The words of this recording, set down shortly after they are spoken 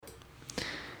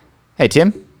Hey,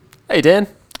 Tim. Hey, Dan.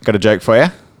 Got a joke for you.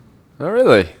 Oh,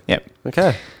 really? Yep.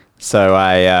 Okay. So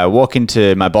I walk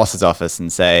into my boss's office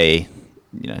and say,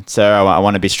 sir, I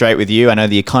want to be straight with you. I know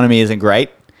the economy isn't great,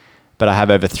 but I have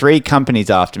over 3 companies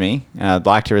after me, and I'd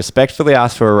like to respectfully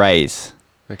ask for a raise.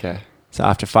 Okay. So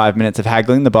after 5 minutes of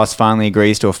haggling, the boss finally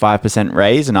agrees to a 5%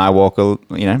 raise, and I walk,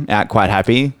 out quite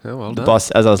happy. Oh, well The done. boss,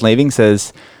 as I was leaving,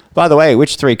 says, "By the way,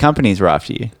 which 3 companies were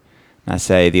after you?" And I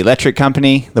say, the electric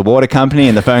company, the water company,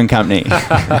 and the phone company.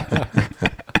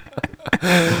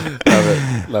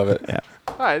 Love it. Yeah.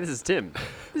 Hi, this is Tim.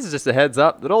 This is just a heads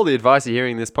up that all the advice you're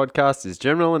hearing in this podcast is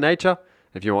general in nature.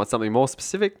 If you want something more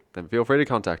specific, then feel free to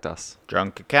contact us.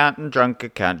 Drunk accountant, drunk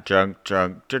accountant, drunk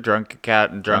accountant, drunk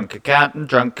accountant, drunk accountant,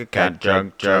 drunk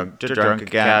accountant, drunk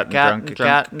accountant,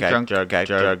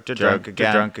 drunk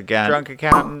accountant, drunk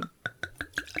accountant.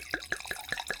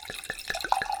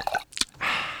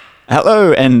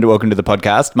 Hello and welcome to the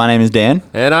podcast. My name is Dan.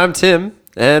 And I'm Tim,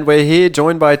 and we're here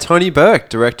joined by Tony Burke,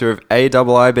 Director of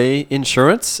AIIB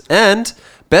Insurance and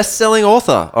best-selling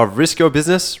author of Risk Your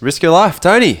Business, Risk Your Life.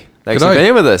 Tony, thanks for G'day.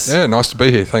 being with us. Yeah, nice to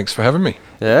be here. Thanks for having me.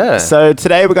 Yeah. So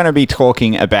today we're going to be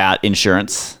talking about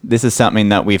insurance. This is something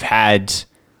that we've had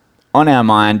on our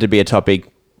mind to be a topic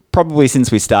probably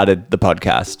since we started the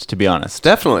podcast, to be honest.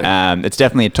 Definitely. It's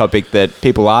definitely a topic that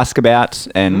people ask about,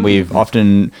 and we've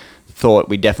often thought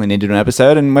we definitely need to do an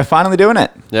episode, and we're finally doing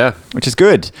it, Yeah. which is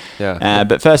good. Yeah.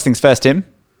 But first things first, Tim.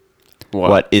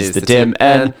 What is the Tim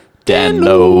and Dan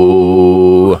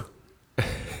Low?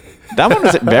 That one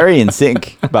was very in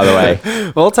sync, by the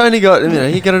way. Well, Tony got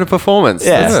he got a performance.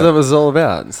 Yeah. That's what it was all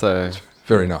about. So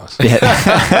Very nice. Yeah.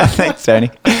 Thanks, Tony.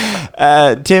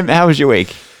 Tim, how was your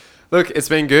week? look, it's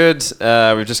been good.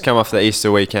 We've just come off the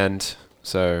Easter weekend,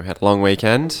 so had a long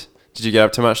weekend. Did you get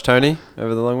up too much, Tony,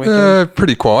 over the long weekend?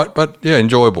 Pretty quiet, but yeah,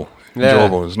 enjoyable. Yeah.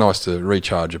 Enjoyable. It was nice to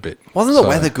recharge a bit. Wasn't the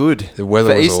weather good? The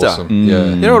weather for was Easter? awesome. Yeah.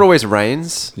 You know, it always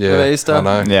rains Yeah, over Easter. I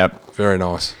know. Yeah. Very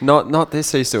nice. Not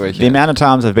this Easter The weekend. amount of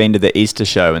times I've been to the Easter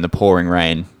show in the pouring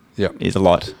rain Yep. is a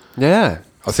lot. Yeah.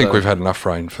 I think So- we've had enough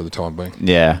rain for the time being.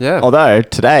 Yeah. Yeah. Although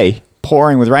today,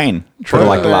 pouring with rain for True.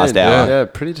 like the last hour. Yeah,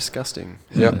 pretty disgusting.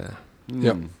 Yep. Yeah.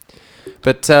 Yep.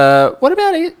 But what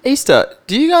about Easter?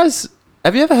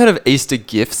 Have you ever heard of Easter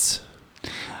gifts?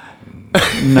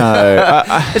 No.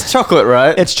 It's chocolate,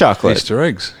 right? It's chocolate. Easter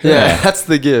eggs. yeah, that's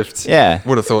the gift. Yeah.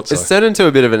 Would have thought so. It's turned into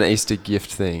a bit of an Easter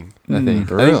gift thing, I think.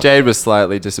 I really? think Jade was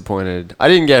slightly disappointed. I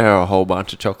didn't get her a whole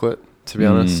bunch of chocolate, to be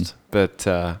honest, but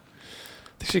I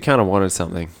think she kind of wanted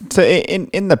something. So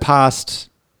in the past,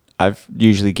 I've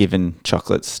usually given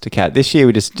chocolates to Kat. This year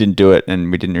we just didn't do it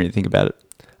and we didn't really think about it.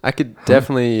 I could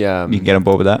definitely... You can get on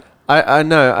board with that. I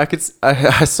know.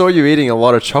 I saw you eating a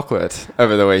lot of chocolate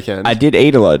over the weekend. I did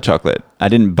eat a lot of chocolate. I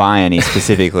didn't buy any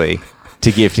specifically to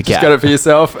give to Just Kat. got it for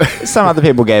yourself. Some other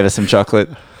people gave us some chocolate,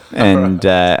 and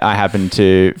I happened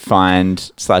to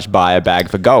buy a bag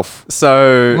for golf.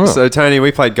 So Tony,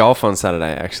 we played golf on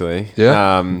Saturday, actually.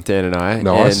 Yeah. Dan and I.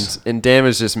 Nice. And Dan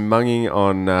was just munging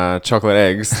on chocolate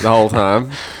eggs the whole time.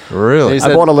 Really? He's-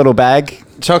 I bought a little bag.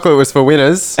 Chocolate was for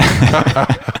winners.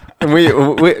 And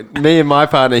me and my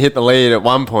partner hit the lead at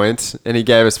one point, and he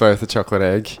gave us both a chocolate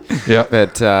egg. Yeah.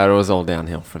 But it was all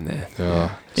downhill from there.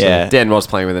 Yeah. Yeah. Dan was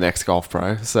playing with an ex-golf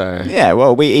pro, so... Yeah,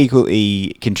 well, we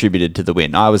equally contributed to the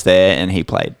win. I was there and he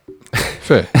played.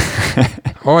 Fair.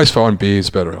 I always find beers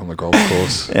better on the golf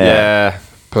course. Yeah.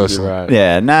 Personally. You're right.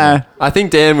 Yeah, no. I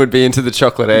think Dan would be into the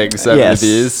chocolate eggs over Yes, the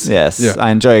beers. yes. Yeah.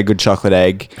 I enjoy a good chocolate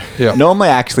egg. Yeah. Normally,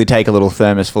 I actually take a little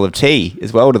thermos full of tea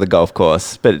as well to the golf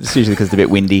course, but it's usually because it's a bit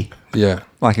windy. Yeah.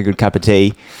 Like a good cup of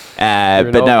tea. an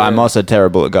But old no, man. I'm also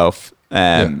terrible at golf.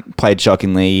 Played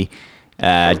shockingly.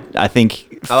 I think...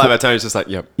 I like how Tony's just like,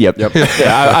 yep. Yep.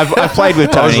 Yeah, I've played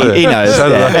with I was Tony. there. He knows.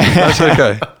 Saturday.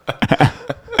 Yeah.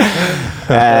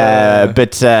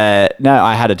 That's okay. No,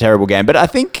 I had a terrible game. But I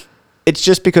think it's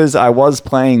just because I was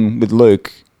playing with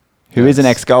Luke, who is an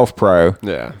ex-golf pro.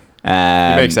 Yeah.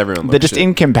 He makes everyone look But just shit.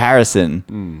 in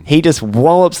comparison, he just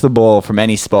wallops the ball from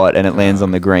any spot and it lands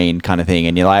on the green kind of thing.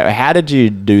 And you're like, how did you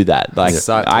do that? Like,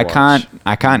 Sight to I watch.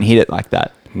 can't hit it like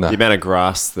that. No. The amount of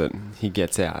grass that he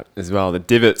gets out as well. The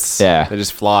divots, Yeah. they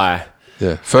just fly.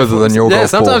 Yeah. Further than your Yeah,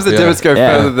 golf ball. sometimes the divots go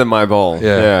Yeah. further than my ball.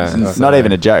 Yeah. It's not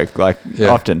even a joke, like Yeah.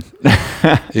 often. You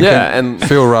Yeah, can and-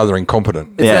 feel rather incompetent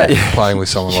Yeah. playing with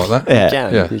someone like that. Yeah. You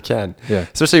can. Yeah. You can. Yeah.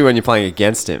 Especially when you're playing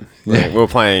against him. Like, we were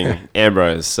playing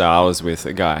Ambrose, so I was with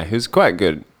a guy who's quite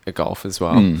good at golf as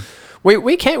well. We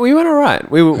went all right.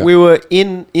 We were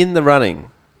in the running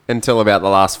until about the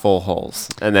last 4 holes,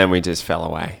 and then we just fell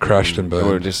away. Crashed and burned.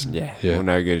 We were just we were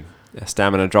no good.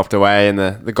 Stamina dropped away in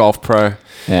the Golf Pro.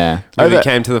 Yeah. Really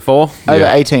came to the fore. Over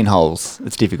Yeah. 18 holes.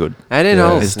 It's difficult. 18 Yeah,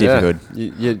 holes. it's difficult.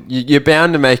 You're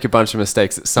bound to make a bunch of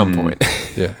mistakes at some point.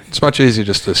 Yeah, it's much easier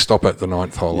just to stop at the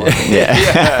 9th hole. I think.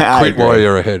 Yeah. I Quit agree. while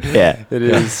you're ahead. Yeah. It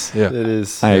is. Yeah. It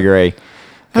is. I agree.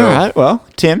 Cool. All right. Well,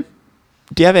 Tim,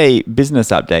 do you have a business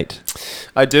update?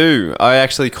 I do. I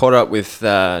actually caught up with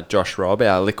Josh Robb,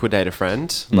 our liquidator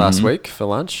friend, last week for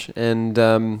lunch, and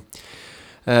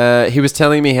he was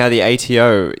telling me how the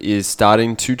ATO is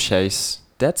starting to chase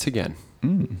debts again.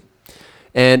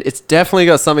 And it's definitely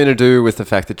got something to do with the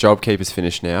fact that JobKeeper's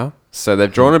finished now. So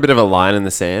they've drawn a bit of a line in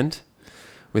the sand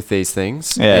with these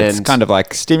things. Yeah, it's And kind of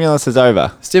like stimulus is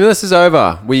over. stimulus is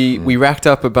over. We racked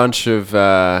up a bunch of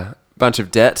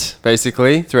debt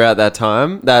basically throughout that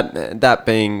time. That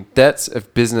being debts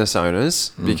of business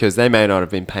owners because they may not have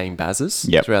been paying BASs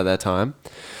Yep. throughout that time.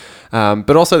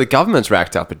 But also the government's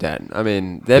racked up a debt. I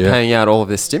mean, they're Yeah. paying out all of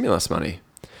this stimulus money.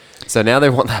 So now they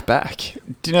want that back.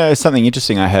 Do you know something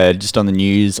interesting I heard just on the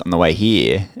news on the way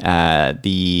here?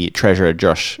 The Treasurer,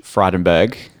 Josh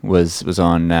Frydenberg, was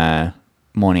on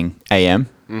Morning AM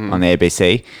on the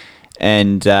ABC.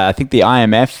 And I think the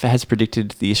IMF has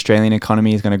predicted the Australian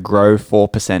economy is going to grow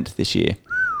 4% this year.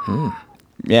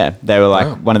 Yeah, they were like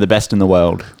Wow. one of the best in the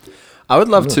world. I would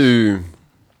love to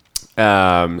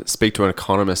speak to an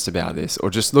economist about this or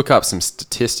just look up some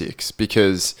statistics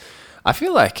because I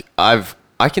feel like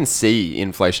I can see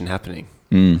inflation happening.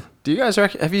 Do you guys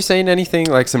have you seen anything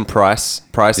like some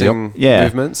pricing Yeah.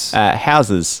 movements?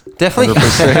 Houses, Definitely.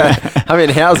 I mean,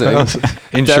 housing.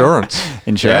 Insurance.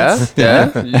 insurance.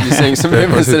 Yeah. You're seeing some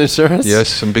movements in insurance? Yes,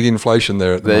 some big inflation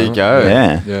there at the There you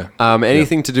moment. go. Yeah. Yeah.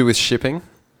 Anything to do with shipping?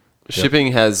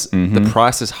 Shipping has the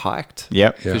prices hiked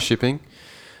Yep. Yeah. for shipping.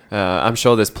 I'm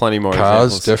sure there's plenty more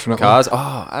Cars, examples. definitely. Cars,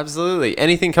 oh, absolutely.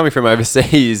 Anything coming from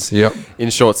overseas Yep. in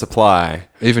short supply.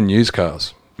 Even used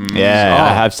cars.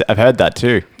 Yeah, Oh. I've heard that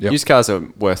too. Yep. Used cars are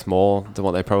worth more than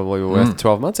what they probably were worth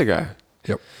 12 months ago.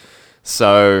 Yep.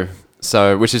 So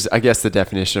which is, I guess, the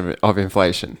definition of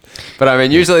inflation. But I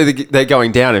mean, usually they're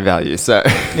going down in value. So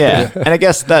Yeah. And I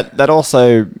guess that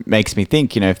also makes me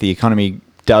think, if the economy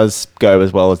does go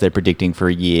as well as they're predicting for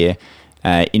a year,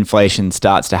 inflation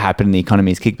starts to happen and the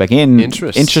economy's kicked back in,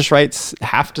 interest rates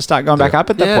have to start going back up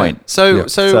at that point. So, Yeah.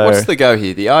 so what's the go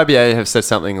here? The RBA have said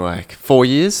something like 4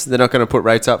 years. They're not going to put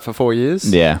rates up for 4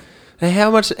 years. Yeah. Hey,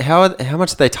 how much are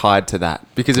they tied to that?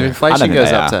 Because if I inflation don't think goes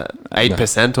they up are. to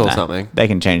 8% or Nah, something, They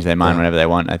can change their mind whenever they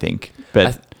want, I think.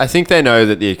 But I think they know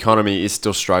that the economy is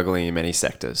still struggling in many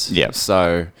sectors. Yep.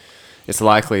 So it's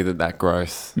likely that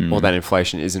growth or that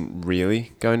inflation isn't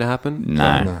really going to happen.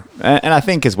 no. And I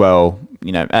think as well,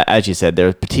 as you said, there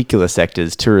are particular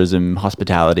sectors, tourism,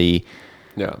 hospitality,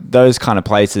 Yeah. those kind of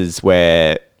places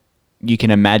where you can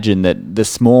imagine that the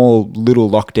small little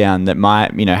lockdown that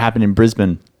might, happen in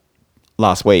Brisbane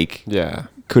last week Yeah.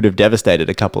 could have devastated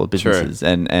a couple of businesses.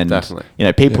 And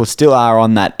Definitely. people still are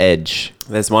on that edge.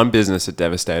 There's one business that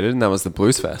devastated, and that was the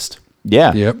Blues Fest.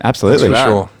 Yeah, Yep. absolutely. For Bad.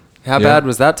 sure. How Yeah. bad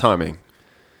was that timing?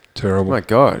 Oh Terrible. my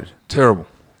God. Terrible.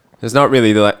 There's not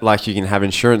really like you can have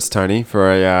insurance, Tony, for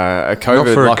a COVID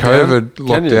Not for lockdown. a COVID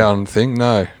Can you? lockdown thing.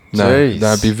 No. Jeez.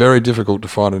 No, it'd be very difficult to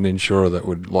find an insurer that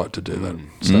would like to do that.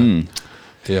 So,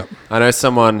 yeah. I know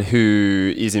someone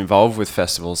who is involved with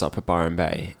festivals up at Byron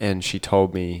Bay, and she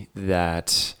told me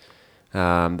that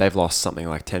they've lost something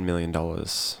like $10 million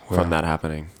from that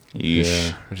happening, Yeesh.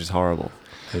 Yeah. which is horrible.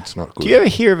 It's not good. Do you ever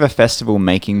hear of a festival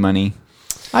making money?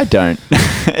 I don't.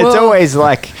 It's Well- always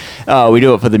like, oh, we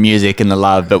do it for the music and the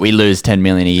love, but we lose 10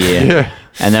 million a year. Yeah.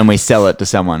 And then we sell it to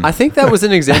someone. I think that was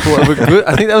an example of a good.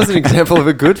 I think that was an example of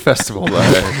a good festival, though.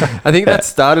 I think that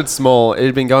started small. It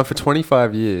had been going for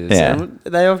 25 years. Yeah. And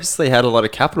they obviously had a lot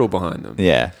of capital behind them.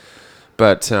 Yeah.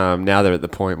 But now they're at the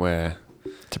point where,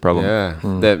 It's a problem. yeah,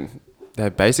 they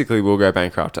basically will go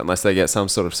bankrupt unless they get some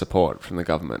sort of support from the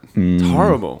government. It's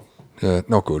horrible. Yeah,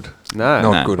 not good. No,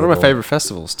 Not good One of at my all. favorite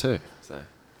festivals too. So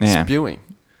Yeah. spewing.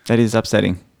 That is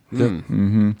upsetting.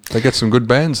 They get some good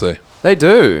bands there. They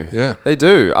do. Yeah. They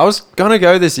do. I was gonna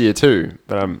go this year too,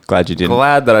 but I'm Glad you didn't.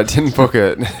 glad that I didn't book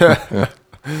it.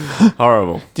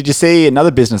 Horrible. Did you see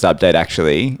another business update,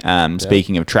 actually?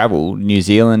 Speaking of travel, New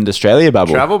Zealand, Australia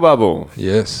bubble. Travel bubble.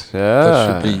 Yes. Yeah.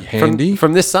 That should be handy.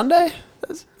 From this Sunday?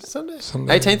 That's Sunday?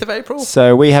 Sunday. 18th of April?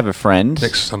 So we have a friend.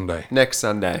 Next Sunday. Next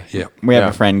Sunday. Yeah. We have Yeah.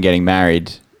 a friend getting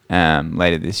married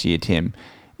later this year, Tim.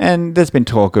 And there's been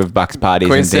talk of Bucks parties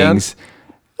Queenstown? and things.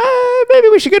 maybe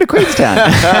we should go to Queenstown.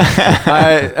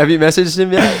 Have you messaged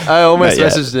him yet? I almost Not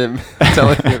yet. messaged him,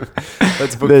 telling him,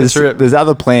 let's book the trip. There's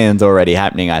other plans already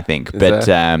happening, I think,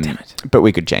 but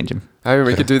we could change them. I mean,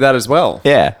 we could do that as well.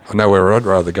 Yeah. I know where I'd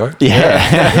rather go. Yeah.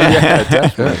 Yeah,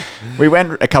 definitely. We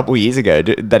went a couple of years ago.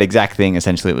 That exact thing.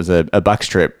 Essentially, it was a bucks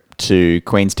trip to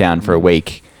Queenstown for a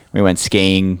week. We went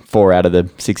skiing 4 out of the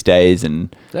 6 days,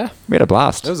 and Yeah, we had a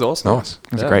blast. it was awesome. Nice.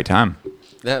 It was a great time.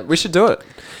 Yeah, we should do it.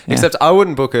 Yeah. Except I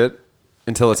wouldn't book it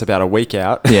until it's about a week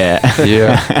out. Yeah.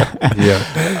 Yeah.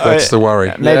 Yeah. That's the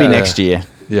worry. Maybe Yeah. next year.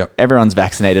 Yeah. Everyone's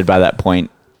vaccinated by that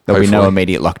point. There'll be no Hopefully.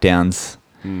 immediate lockdowns.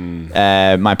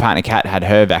 My partner Kat had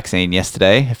her vaccine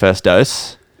yesterday, her first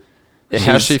dose.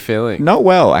 How's she feeling? Not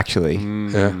well, actually.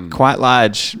 Yeah. Quite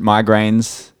large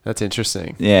migraines. That's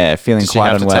interesting. Yeah, feeling Did she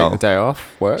quite have unwell. to take the day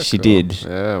off work? She or- did.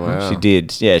 Yeah, wow. She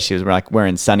did. Yeah, she was like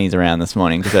wearing sunnies around this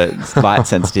morning because it's light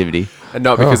sensitivity. And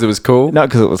not because it was cool? Not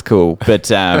because it was cool,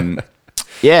 but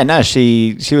yeah, no,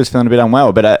 she was feeling a bit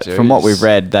unwell. But from what Jeez. we've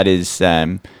read, that is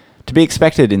to be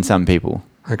expected in some people.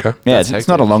 Okay. Yeah, That's it's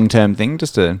not a hectic. long-term thing.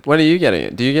 Just a. When are you getting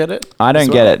it? Do you get it? I don't as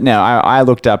get well? it. No, I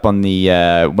looked up on the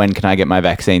when can I get my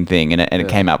vaccine thing, and it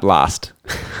came up last.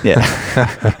 Yeah.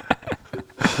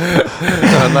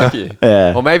 Unlucky.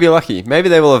 Yeah. Or maybe lucky. Maybe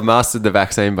they will have mastered the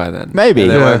vaccine by then. Maybe.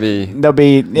 And there Yeah. won't be. There'll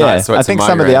be, yeah. Night sweats I think and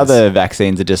some of the migraines. other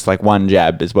vaccines are just like one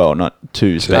jab as well, not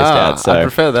two spaced out. So I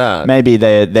prefer that. maybe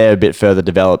they're a bit further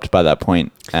developed by that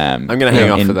point. I'm gonna hang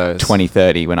off in for those.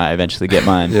 2030 when I eventually get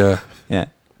mine. Yeah. Yeah.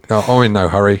 No, I'm in no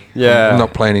hurry. Yeah. I'm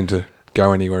not planning to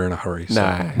go anywhere in a hurry. So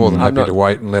No. more than I'm happy not- to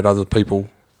wait and let other people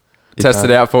Test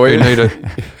it out for you.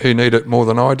 who need it more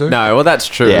than I do. No, well, that's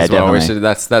true Yeah, as well. definitely.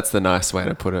 That's the nice way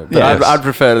to put it. But Yes. I'd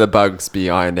prefer the bugs be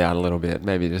ironed out a little bit.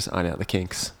 Maybe just iron out the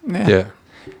kinks. Yeah.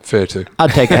 Fair too.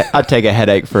 I'd take a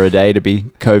headache for a day to be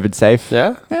COVID safe.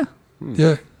 Yeah? Yeah.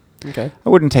 Yeah. Okay. I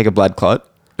wouldn't take a blood clot.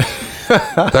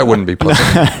 That wouldn't be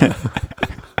pleasant.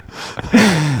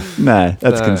 No,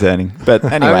 that's No. concerning. But I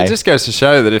anyway, mean, it just goes to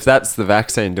show that if that's the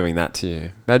vaccine doing that to you,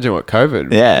 imagine what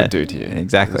COVID Yeah, would do to you.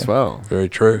 exactly. As well. Very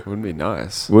true. Wouldn't be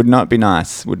nice. would not be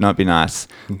nice. Would not be nice.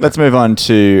 Let's move on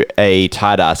to a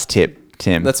tight ass tip,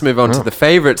 Tim. Let's move on to the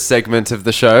favorite segment of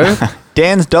the show.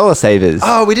 Dan's Dollar Savers.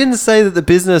 Oh, we didn't say that the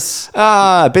business.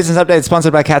 Business update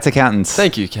sponsored by Cats Accountants.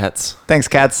 Thank you, Cats. Thanks,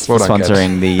 Cats, Well for done, Cats.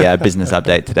 sponsoring the business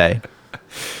update today.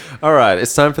 All right,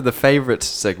 it's time for the favorite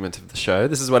segment of the show.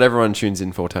 This is what everyone tunes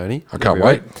in for, Tony. I can't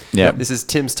Every week. wait. Yeah. This is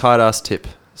Tim's tight ass tip.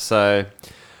 So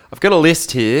I've got a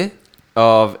list here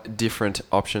of different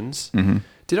options. Mm-hmm.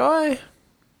 Did I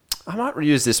might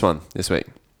reuse this one this week.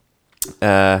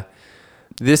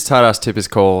 This tight ass tip is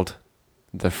called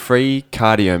the free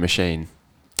cardio machine.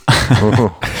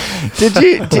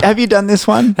 Have you done this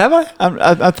one? Have I?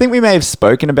 I think we may have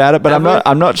spoken about it, but Have we?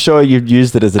 I'm not sure you've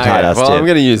used it as a tight Okay, ass well, tip. I'm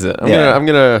going to use it. I'm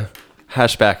gonna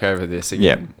hash back over this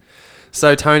again. Yep.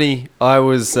 So Tony, I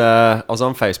was on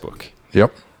Facebook.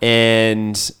 Yep.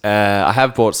 And I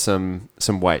have bought some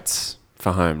weights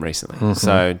for home recently.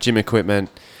 So gym equipment,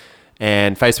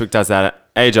 and Facebook does that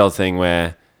age-old thing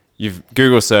where you've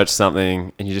Google searched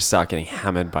something and you just start getting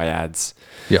hammered by ads.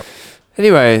 Yep.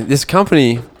 Anyway, this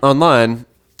company online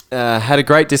had a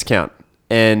great discount,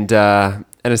 and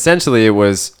essentially it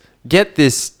was get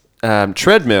this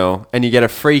treadmill and you get a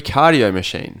free cardio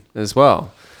machine as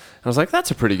well. I was like, that's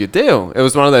a pretty good deal. It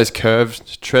was one of those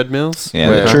curved treadmills. Yeah,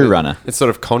 where the True Runner. It's sort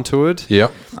of contoured.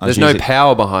 Yep. There's no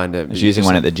power behind it. I was using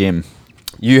one at the gym.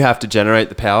 You have to generate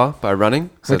the power by running.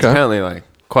 So it's Okay. apparently like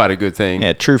quite a good thing.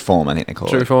 Yeah, True Form, I think they call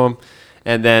True it. form.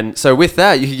 And then, so with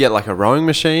that, you could get like a rowing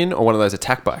machine or one of those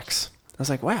attack bikes. I was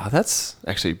like, wow, that's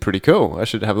actually pretty cool. I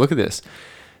should have a look at this.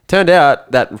 Turned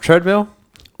out that treadmill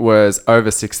was over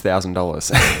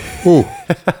 $6,000. Ooh.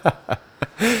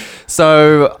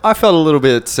 So I felt a little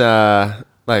bit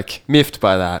like miffed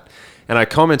by that. And I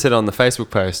commented on the Facebook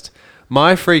post,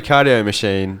 my free cardio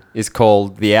machine is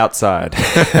called The Outside.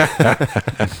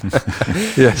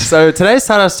 Yes. So today's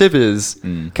tight ass tip is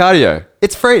cardio.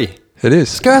 It's free. It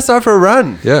is. Go outside for a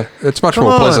run. Yeah. It's much Come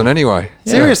more on. pleasant anyway.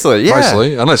 Seriously, yeah.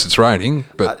 Mostly, unless it's raining.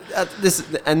 But This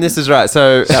is right.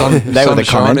 So They were the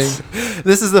sun comments.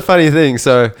 this is the funny thing.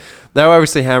 So they were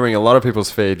obviously hammering a lot of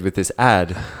people's feed with this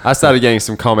ad. I started getting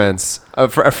some comments.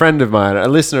 A friend of mine, a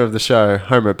listener of the show,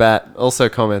 Homer Bat, also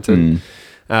commented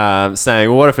saying,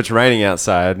 well, what if it's raining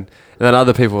outside? And then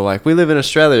other people were like, we live in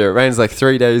Australia. It rains like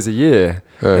 3 days a year.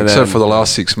 And except then- for the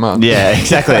last 6 months. Yeah,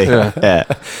 exactly. Yeah.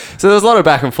 So there's a lot of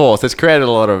back and forth. It's created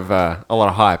a lot of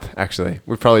hype. Actually,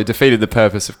 we've probably defeated the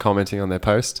purpose of commenting on their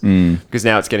post because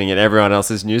now it's getting in everyone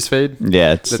else's newsfeed.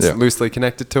 Yeah, it's, That's loosely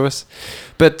connected to us.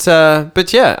 But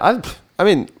yeah, I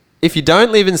mean, if you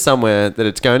don't live in somewhere that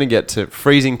it's going to get to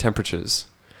freezing temperatures,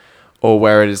 or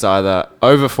where it is either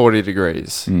over 40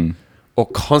 degrees or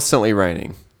constantly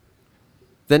raining,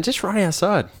 then just run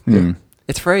outside. Yeah.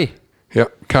 It's free.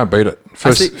 Yep, can't beat it.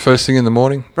 First thing in the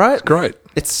morning, Right? It's great.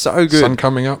 It's so good. Sun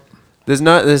coming up. There's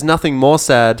nothing more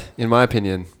sad, in my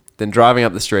opinion, than driving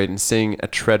up the street and seeing a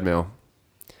treadmill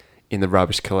in the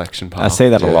rubbish collection pile. I see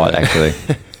that a lot, actually.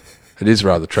 It is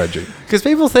rather tragic. Because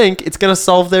people think it's going to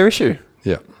solve their issue.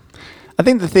 Yeah. I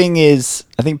think the thing is,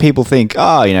 I think people think,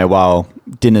 while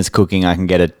dinner's cooking, I can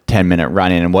get a 10-minute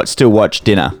run in and still watch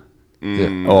dinner.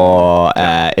 Yeah. Or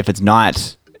if it's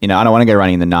night, I don't want to go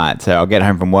running in the night. So I'll get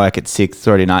home from work at 6, it's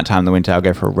already nighttime in the winter, I'll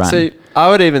go for a run. See, I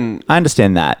would even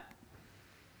understand that.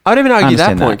 argue that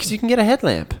understand point that. because you can get a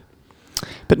headlamp.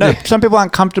 But no, some people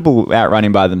aren't comfortable out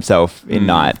running by themselves in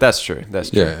night. That's true.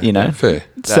 Yeah. Fair.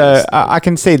 So I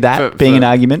can see that being an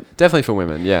argument. Definitely for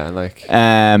women, yeah. Like,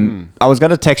 I was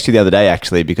going to text you the other day,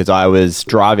 actually, because I was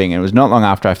driving, and it was not long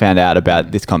after I found out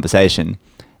about this conversation.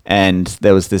 And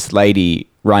there was this lady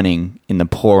running in the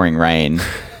pouring rain,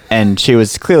 and she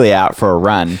was clearly out for a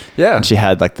run. Yeah. And she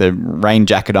had like the rain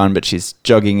jacket on, but she's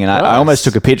jogging. And I Nice. almost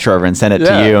took a picture of her and sent it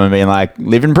Yeah. to you and being like,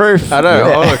 living proof. I know.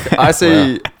 Yeah. Oh, look, I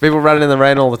see people running in the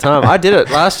rain all the time. I did it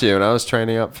last year when I was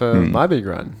training up for my big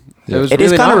run. It was It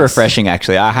really is kind of nice. refreshing,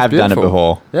 actually. I have done it Beautiful.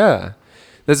 before. Yeah.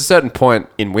 There's a certain point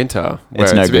in winter where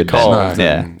It's it's, no a bit good then. cold. No. and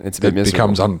Yeah. It's a bit It miserable.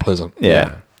 becomes unpleasant.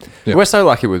 Yeah. Yeah. We're so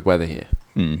lucky with weather here.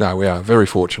 No, we are very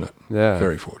fortunate. Yeah.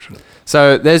 Very fortunate.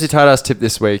 So there's your tight ass tip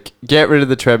this week. Get rid of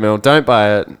the treadmill. Don't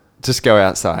buy it. Just go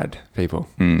outside, people.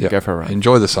 Yeah. Go for a run.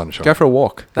 Enjoy the sunshine. Go for a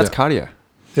walk. That's Yeah. cardio.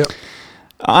 Yep.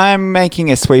 I'm making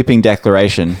a sweeping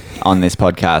declaration on this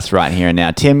podcast right here and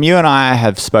now. Tim, you and I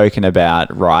have spoken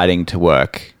about riding to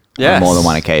work on more than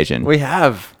one occasion. We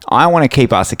have. I want to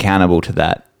keep us accountable to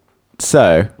that.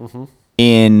 So,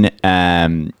 in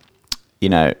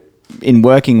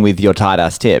working with your tight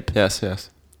ass tip, Yes.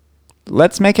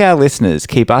 let's make our listeners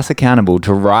keep us accountable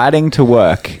to riding to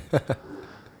work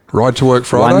Ride to work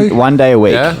Friday. one day a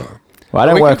week. Yeah. Well, I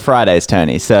don't We work could- Fridays,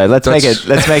 Tony. So let's make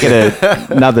it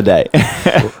another day.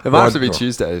 It might have to be Right.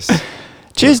 Tuesdays.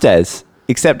 Tuesdays,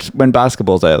 except when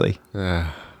basketball's early.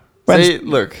 When's- See,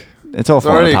 look. It's all It's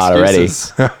already falling apart already.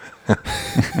 excuses.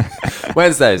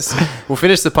 Wednesdays. We'll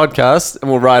finish the podcast and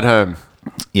we'll ride home.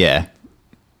 Yeah.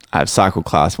 I have cycle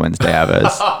class Wednesday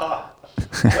hours.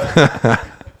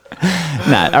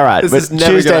 No, all right. This but is never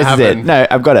gonna Tuesdays is it. happen. No,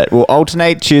 I've got it. We'll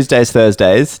alternate Tuesdays,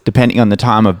 Thursdays, depending on the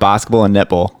time of basketball and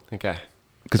netball. Okay.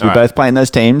 Because All we right. both play in those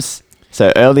teams.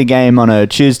 So early game on a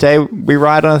Tuesday, we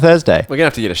ride on a Thursday. We're going to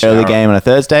have to get a shower. Early game on a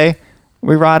Thursday,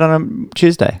 we ride on a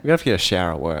Tuesday. We're going to have to get a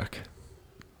shower at work.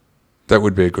 That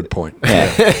would be a good point.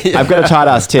 Yeah. I've got a tight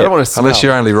ass I tip. don't want to smell. Unless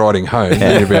you're only riding home,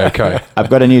 then you'll be okay. I've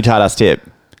got a new tight ass tip.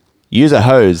 Use a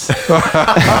hose.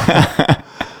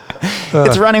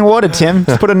 It's running water, Tim.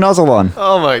 Just put a nozzle on.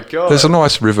 Oh my God. There's a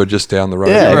nice river just down the road.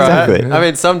 Yeah, Right. exactly. I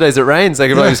mean, some days it rains. I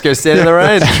could probably just go stand in the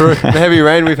rain. True. The heavy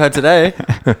rain we've had today.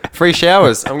 Free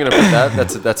showers. I'm going to put that.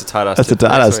 That's a tight ass tip. That's a for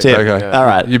tight next ass week. tip. Okay. Yeah. All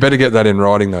right. You better get that in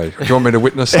writing, though. Do you want me to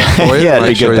witness that for you? Yeah, that'd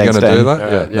Make be sure good. you're going to Thanks, do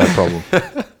Dan. that? Yeah, no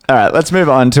problem. All right, let's move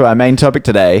on to our main topic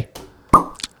today.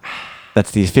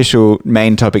 That's the official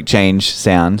main topic change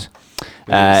sound.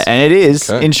 And it is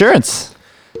Okay. insurance.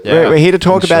 Yeah. We're here to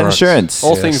talk about Insurance. insurance.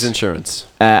 All Yes. things insurance.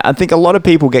 I think a lot of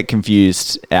people get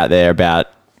confused out there about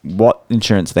what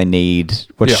insurance they need,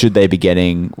 what Yeah. should they be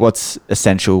getting, what's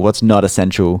essential, what's not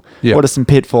essential, Yeah. what are some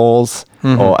pitfalls,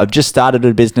 or I've just started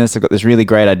a business, I've got this really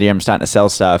great idea, I'm starting to sell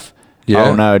stuff. Yeah.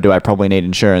 Oh no, do I probably need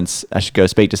insurance? I should go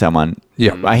speak to someone.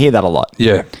 Yeah. I hear that a lot.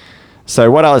 Yeah. So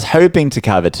what I was hoping to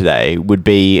cover today would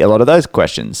be a lot of those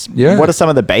questions. Yeah. What are some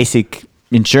of the basic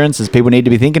insurances people need to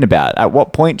be thinking about? At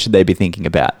what point should they be thinking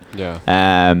about? Yeah.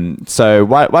 So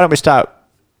why don't we start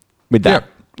with Yeah. that?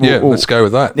 Yeah, Well, let's go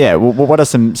with that. Yeah. Well, what are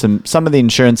some of the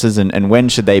insurances and when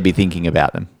should they be thinking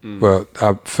about them? Well,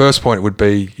 first point would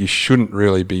be you shouldn't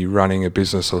really be running a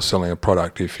business or selling a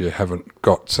product if you haven't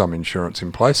got some insurance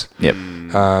in place. Yep.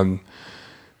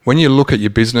 When you look at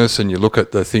your business and you look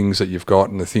at the things that you've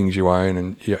got and the things you own,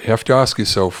 and you have to ask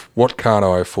yourself, what can't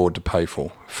I afford to pay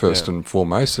for, first Yeah. and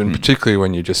foremost, and particularly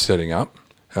when you're just setting up.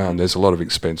 There's a lot of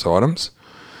expense items.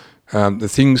 The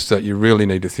things that you really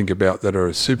need to think about that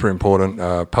are super important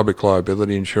are public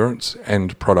liability insurance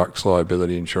and products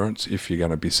liability insurance if you're going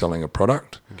to be selling a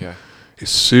product. Okay. It's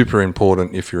super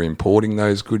important if you're importing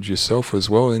those goods yourself as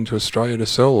well into Australia to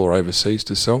sell or overseas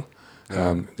to sell.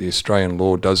 The Australian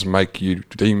law does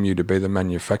deem you to be the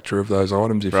manufacturer of those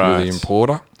items if you're Right. the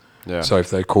importer. Yeah. So if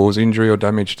they cause injury or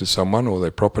damage to someone or their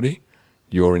property,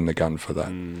 you're in the gun for that.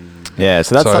 Yeah,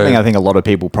 so that's So- something I think a lot of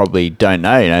people probably don't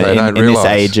know. You know, They don't in this realise.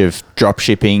 age of drop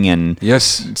shipping and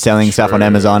Yes, selling stuff on True.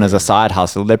 Amazon as a side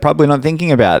hustle, they're probably not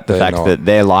thinking about the They're fact not. that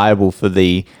they're liable for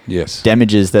the yes.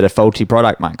 damages that a faulty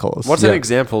product might cause. What's Yeah. an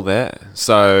example there?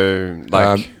 So,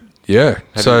 like, Yeah.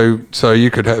 Have So you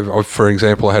could have, for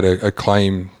example, I had a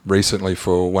claim recently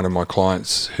for one of my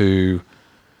clients who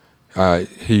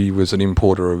he was an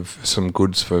importer of some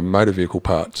goods for motor vehicle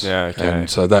parts. Yeah, okay. And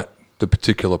so that the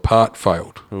particular part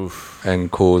failed oof.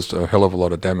 and caused a hell of a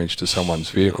lot of damage to someone's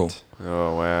vehicle.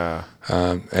 Oh, wow.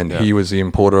 And Yeah. he was the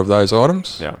importer of those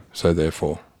items. Yeah. So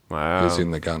therefore, Wow. he's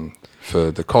in the gun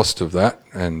for the cost of that,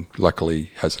 and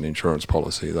luckily has an insurance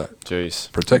policy that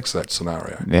Jeez. protects that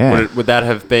scenario. Yeah. Would that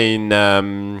have been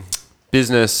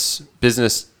business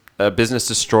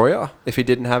destroyer if he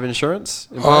didn't have insurance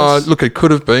in place? Look, it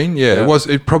could have been. Yeah, Yeah. it was.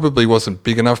 It probably wasn't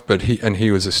big enough, but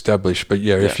he was established. But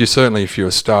yeah, if you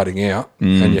were starting out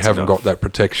and you haven't got that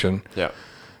protection, Yeah.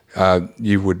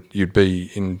 you'd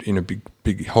be in a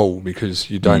big hole because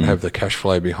you don't have the cash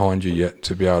flow behind you yet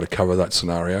to be able to cover that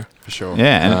scenario. For sure.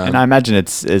 Yeah, and I imagine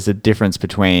there's a difference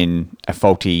between a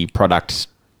faulty product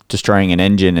destroying an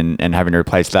engine and having to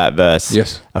replace that versus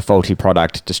Yes. a faulty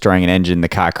product destroying an engine, the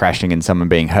car crashing and someone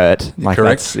being hurt. Like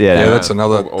Correct. That's, Yeah, yeah. that's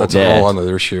another. That's Yeah. a whole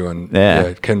other issue, and Yeah.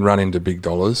 it can run into big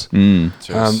dollars.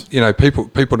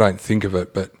 Jeez. People don't think of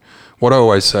it, but what I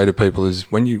always say to people is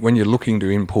when you're looking to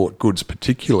import goods,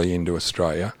 particularly into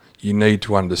Australia, you need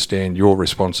to understand your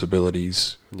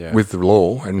responsibilities Yeah. with the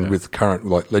law and with current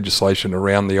legislation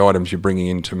around the items you're bringing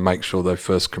in to make sure they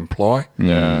first comply.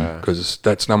 Yeah. Because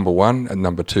that's number one, and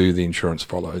number two, the insurance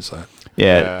follows that.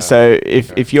 Yeah. Yeah. So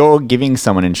if you're giving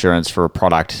someone insurance for a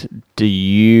product, do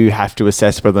you have to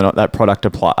assess whether or not that product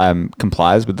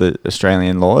complies with the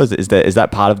Australian laws? Is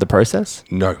that part of the process?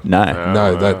 No. No.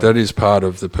 No, that is part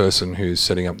of the person who's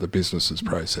setting up the business's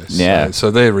process. Yeah.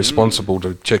 So they're responsible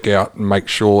to check out and make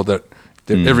sure that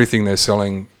everything they're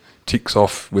selling ticks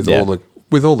off with Yeah.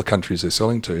 all the countries they're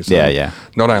selling to. So Yeah.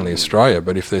 Not only Australia,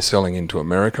 but if they're selling into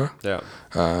America, Yeah.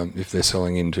 if they're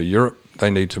selling into Europe, they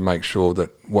need to make sure that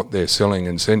what they're selling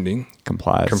and sending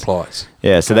complies.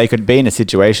 Yeah. So they could be in a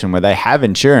situation where they have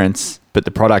insurance, but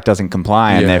the product doesn't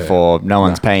comply, and Yeah. therefore no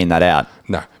one's paying that out.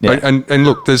 No, Yeah. and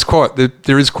look, there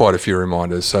is quite a few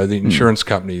reminders. So the insurance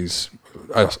companies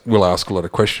will ask a lot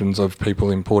of questions of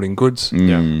people importing goods.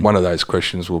 One of those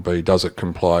questions will be, does it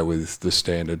comply with the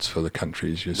standards for the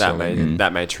countries you're selling in?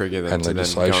 That may trigger them And to then go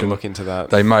legislation. and look into that.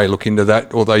 They may look into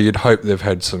that, although you'd hope they've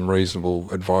had some reasonable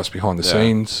advice behind the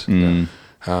scenes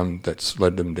that's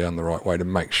led them down the right way to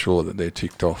make sure that they're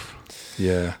ticked off.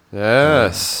 Yeah.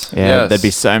 Yes. Yeah. Yes. There'd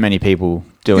be so many people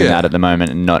doing Yeah. that at the moment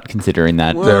and not considering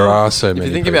that. Well, There are so many If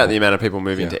you think people. about the amount of people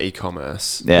moving Yeah. to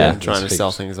e-commerce, Yeah. and trying to There's sell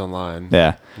heaps. things online.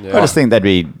 Yeah. Yeah. I just think they'd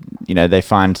be, they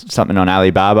find something on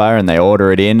Alibaba and they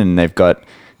order it in and they've got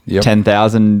Yep.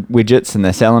 10,000 widgets and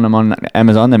they're selling them on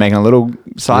Amazon. They're making a little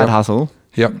side Yep. hustle.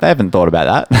 Yep. They haven't thought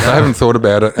about They that. haven't thought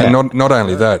about it. And Yeah. not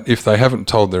only that, if they haven't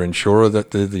told their insurer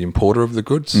that they're the importer of the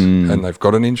goods and they've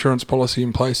got an insurance policy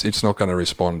in place, it's not going to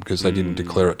respond because they didn't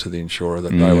declare it to the insurer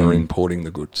that they were importing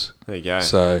the goods. There you go.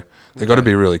 So they've got to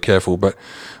be really careful. But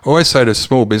I always say to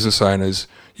small business owners,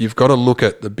 you've got to look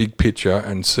at the big picture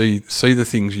and see the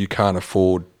things you can't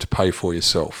afford to pay for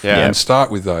yourself. Yeah. And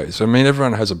start with those. I mean,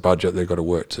 everyone has a budget they've got to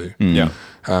work to. Yeah.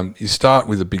 You start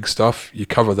with the big stuff, you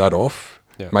cover that off,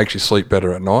 Yeah. makes you sleep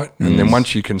better at night. And then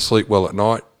once you can sleep well at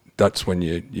night, that's when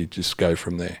you just go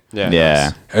from there. Yeah.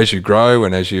 Yeah. As you grow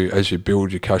and as you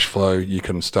build your cash flow, you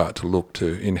can start to look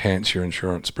to enhance your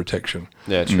insurance protection.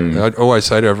 Yeah, true. And I always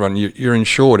say to everyone, you're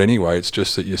insured anyway. It's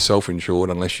just that you're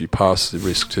self-insured unless you pass the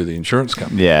risk to the insurance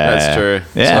company. Yeah. That's true.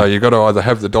 Yeah. So you've got to either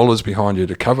have the dollars behind you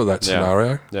to cover that Yeah.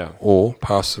 scenario Yeah. or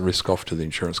pass the risk off to the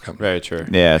insurance company. Very true.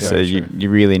 Yeah, so you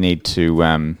really need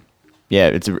to,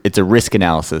 it's a risk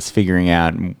analysis, figuring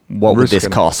out what would Risk this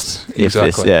analysis. cost if this,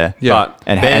 Exactly. yeah, Yeah. But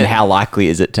and Ben- how likely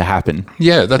is it to happen?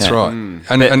 Yeah, that's Yeah. right.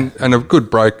 And a good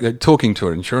broker, talking to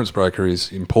an insurance broker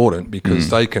is important because Mm.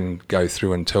 they can go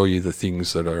through and tell you the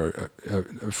things that are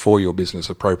for your business,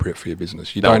 appropriate for your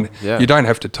business. You No, don't yeah. you don't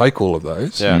have to take all of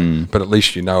those, Yeah. but at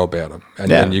least you know about them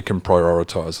and Yeah. then you can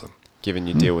prioritize them. Given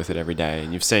you deal with it every day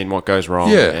and you've seen what goes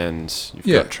wrong Yeah. and you've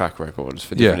Yeah. got track records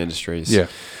for different Yeah. industries. Yeah.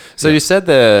 So you said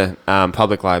the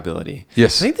public liability.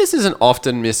 Yes. I think this is an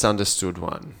often misunderstood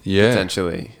one. Yeah.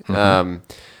 Potentially.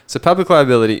 So public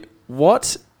liability,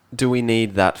 what do we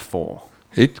need that for?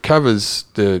 It covers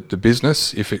the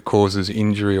business if it causes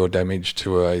injury or damage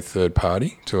to a third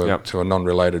party, to a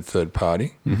non-related third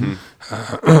party.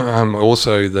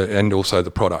 Also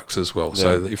the products as well. Yeah.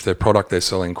 So if their product they're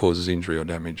selling causes injury or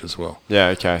damage as well. Yeah,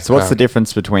 okay. So what's the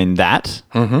difference between that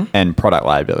and product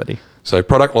liability? So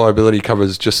product liability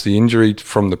covers just the injury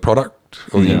from the product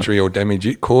or the injury or damage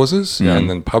it causes, and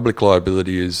then public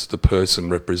liability is the person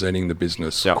representing the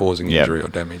business causing injury or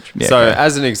damage. So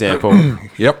as an example,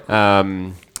 Yep.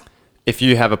 if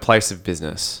you have a place of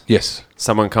business, Yes.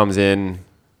 someone comes in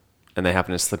and they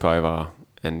happen to slip over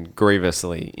and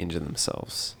grievously injure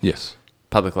themselves, Yes.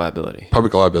 public liability.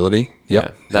 Public liability.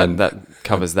 Yep. Yeah, And that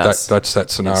covers that. that's that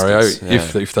scenario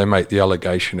instance, if they make the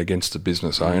allegation against the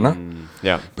business owner.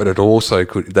 Yeah. But it also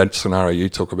could, that scenario you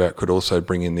talk about could also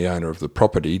bring in the owner of the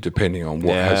property depending on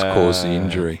what has caused the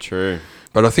injury. True.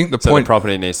 But I think the So point the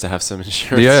property needs to have some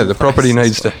insurance. Yeah, in the place property as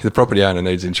needs well. the property owner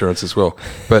needs insurance as well.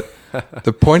 But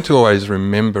the point to always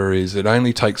remember is it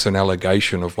only takes an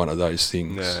allegation of one of those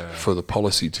things for the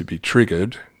policy to be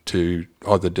triggered to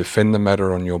either defend the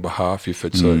matter on your behalf if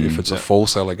it's a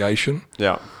false allegation,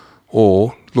 Yeah.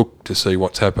 or look to see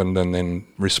what's happened and then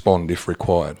respond if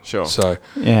required. Sure. So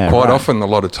Yeah, quite right. often, a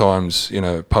lot of times in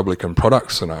a public and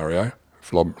product scenario,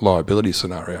 liability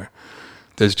scenario,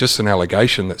 there's just an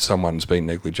allegation that someone's been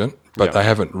negligent, but they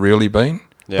haven't really been.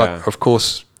 Yeah. But of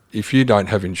course, if you don't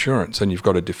have insurance and you've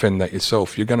got to defend that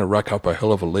yourself, you're going to rack up a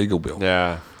hell of a legal bill.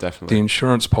 Yeah, The definitely.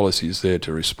 insurance policy is there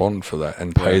to respond for that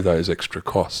and pay those extra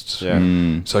costs. Yeah.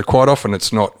 So quite often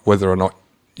it's not whether or not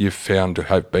you've found to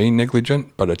have been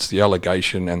negligent, but it's the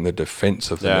allegation and the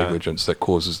defence of the negligence that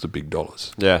causes the big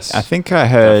dollars. Yes. I think I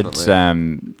heard.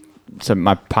 Definitely. So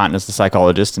my partner's the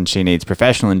psychologist, and she needs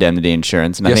professional indemnity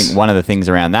insurance. And I Yes. think one of the things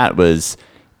around that was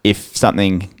if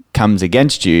something comes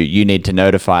against you, you need to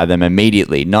notify them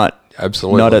immediately, not at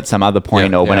some other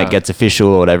point or when it gets official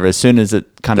or whatever. As soon as it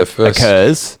kind of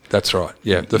occurs. That's right.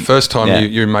 Yeah. The first time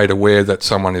you're made aware that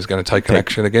someone is going to take an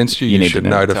action against you, you you need should to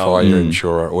know. notify your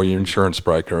insurer or your insurance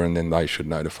broker, and then they should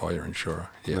notify your insurer.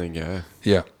 Yeah. There you go.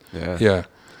 Yeah. Yeah. Yeah.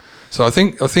 So I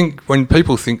think when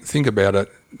people think about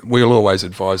it, we'll always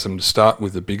advise them to start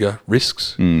with the bigger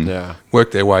risks, Yeah.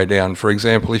 work their way down. For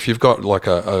example, if you've got like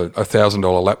a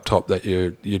 $1,000 laptop that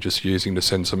you're just using to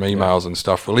send some emails and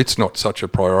stuff, well, it's not such a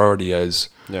priority as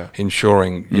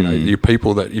ensuring your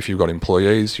people that if you've got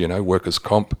employees, workers'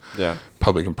 comp,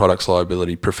 public and products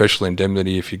liability, professional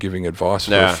indemnity if you're giving advice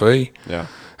for a fee. Yeah.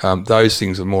 Those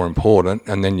things are more important,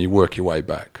 and then you work your way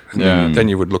back. And then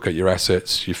you would look at your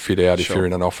assets, you fit out if you're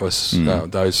in an office,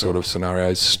 those sort of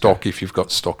scenarios, stock if you've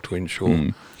got stock to insure.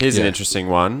 Here's an interesting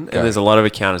one, and there's a lot of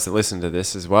accountants that listen to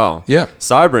this as well. Yeah.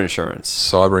 Cyber insurance.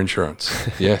 Cyber insurance,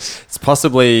 yes. It's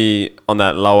possibly on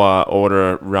that lower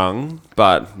order rung,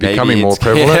 but maybe Becoming more it's-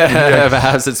 prevalent. Yeah,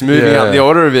 perhaps it's moving Yeah. up the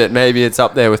order a bit. Maybe it's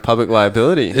up there with public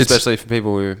liability, especially for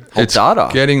people who hold It's data.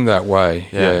 getting that way,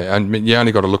 Yeah. And you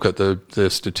only got to look at the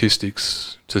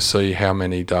statistics to see how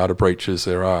many data breaches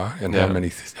there are and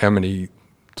how many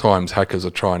times hackers are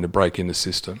trying to break into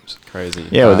systems. Crazy.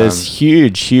 Yeah, well, there's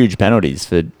huge penalties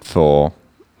for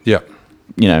Yeah.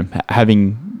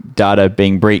 having data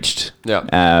being breached.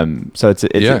 Yeah. So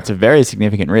it's a very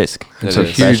significant risk. It's It a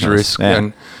is. huge risk, Yeah.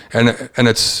 and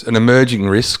it's an emerging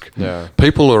risk. Yeah.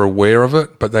 People are aware of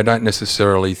it, but they don't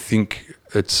necessarily think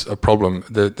it's a problem.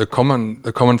 The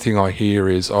common thing I hear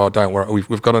is, "Oh, don't worry,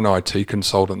 we've got an IT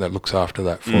consultant that looks after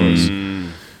that for us."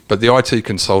 But the IT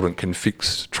consultant can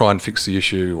try and fix the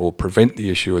issue or prevent the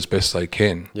issue as best they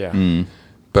can. Yeah.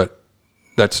 But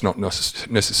that's not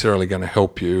necessarily going to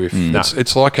help you. If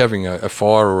it's like having a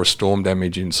fire or a storm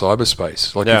damage in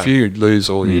cyberspace. Like if you lose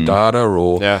all your data,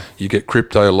 or you get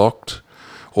crypto locked,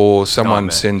 or someone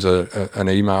sends an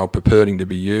email purporting to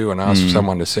be you and asks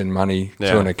someone to send money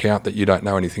to an account that you don't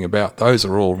know anything about. Those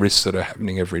are all risks that are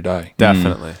happening every day.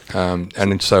 Definitely.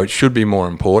 And so it should be more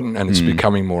important, and it's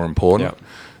becoming more important. Yeah.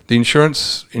 The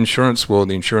insurance world,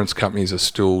 the insurance companies are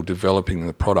still developing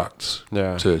the products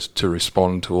to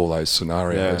respond to all those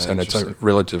scenarios, and it's a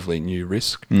relatively new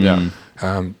risk. Yeah.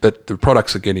 But the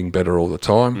products are getting better all the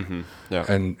time, Yeah.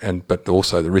 but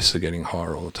also the risks are getting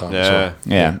higher all the time. Yeah. as well.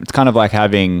 Yeah, it's kind of like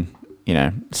having,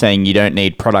 saying you don't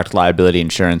need product liability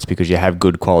insurance because you have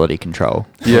good quality control.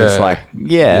 Yeah. It's like,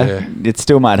 it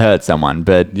still might hurt someone,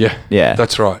 but Yeah,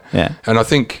 that's right. Yeah. And I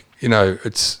think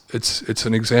it's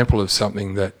an example of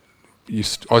something that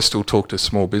I still talk to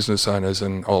small business owners,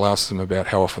 and I'll ask them about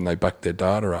how often they back their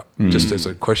data up, just as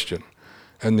a question.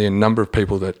 And the number of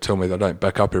people that tell me they don't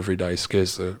back up every day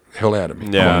scares the hell out of me,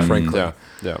 Yeah. quite frankly.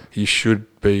 Yeah. You should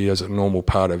be, as a normal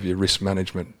part of your risk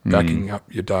management, backing up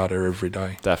your data every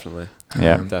day. Definitely.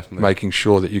 Yeah. Definitely. Making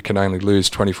sure that you can only lose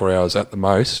 24 hours at the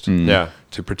most Yeah.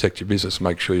 to protect your business,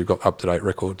 make sure you've got up-to-date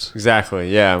records.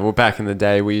 Exactly. Yeah. Well, back in the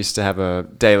day, we used to have a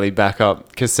daily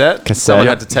backup cassette. Cassette. Someone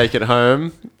Yep. had to take it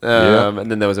home, Yeah.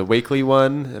 and then there was a weekly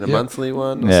one and a Yep. monthly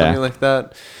one or Yeah. something like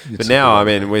that. But It's now, I a-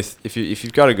 mean, if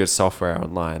you've got a good software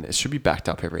online, it should be backed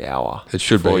up every hour. It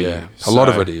should for be, you. yeah. A lot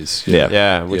of So- it is. Yeah.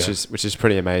 Yeah, which Yeah. is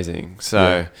pretty amazing. So,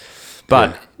 Yeah. but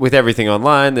Yeah. with everything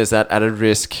online, there's that added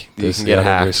risk that There's you can the get added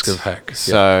hacked. risk of hack.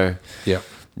 So. Yeah.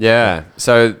 Yeah.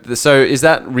 So is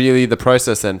that really the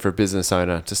process then for a business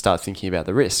owner to start thinking about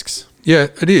the risks? Yeah,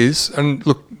 it is. And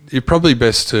look, you're probably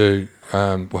best to,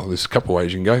 well, there's a couple of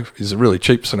ways you can go. It's a really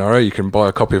cheap scenario. You can buy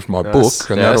a copy of my Yes, book,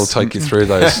 and yes. that'll take you through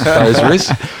those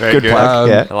risks. Very Good plug.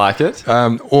 Yeah. I like it.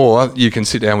 Or you can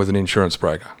sit down with an insurance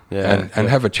broker Yeah. and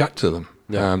have a chat to them.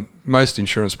 Yeah. Most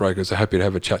insurance brokers are happy to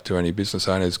have a chat to any business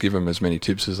owners, give them as many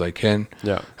tips as they can,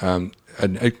 Yeah. and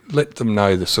let them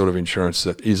know the sort of insurance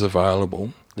that is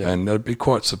available. Yeah. And they'd be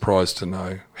quite surprised to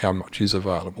know how much is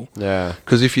available. Yeah.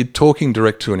 Because if you're talking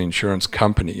direct to an insurance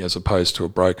company as opposed to a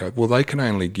broker, well, they can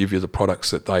only give you the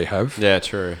products that they have. Yeah.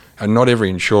 True. And not every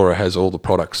insurer has all the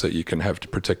products that you can have to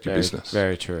protect your business.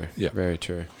 Very true. Yeah. Very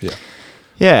true. Yeah.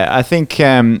 Yeah, I think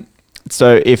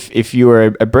so. If you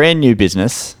were a brand new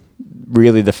business,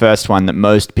 really the first one that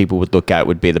most people would look at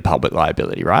would be the public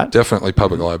liability, right? Definitely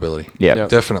public liability. Yeah. Yep.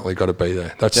 Definitely got to be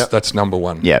there. That's number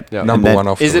one. Yeah. Yeah. Number And then- one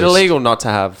off Is the it list. illegal not to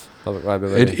have public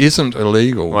liability? It isn't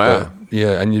illegal. Wow. But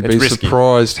yeah, and you'd It's be risky.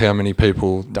 surprised how many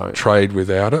people Don't. trade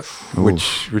without it,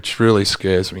 which really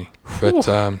scares me. But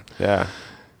Yeah.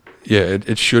 yeah,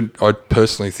 it should. I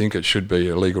personally think it should be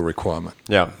a legal requirement.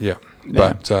 Yeah. Yeah,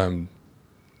 but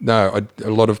no, a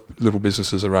lot of little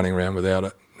businesses are running around without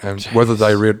it. And whether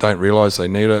they don't realise they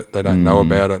need it, they don't know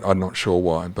about it, I'm not sure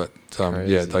why. But yeah,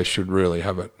 Crazy. they should really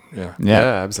have it. Yeah. Yeah.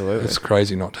 Yeah. Absolutely. It's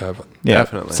crazy not to have it. Yeah.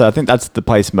 Definitely. So I think that's the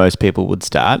place most people would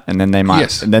start, and then they might,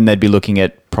 Yes. and then they'd be looking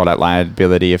at product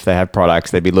liability if they have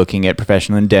products. They'd be looking at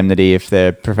professional indemnity if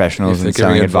they're professionals If and they're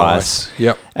selling giving advice.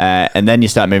 Yep. And then you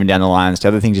start moving down the lines to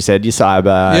other things you said, your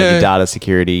cyber, Yeah. your data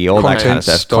security, all that kind of Content,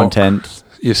 stuff. stock. Content.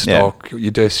 Your stock, your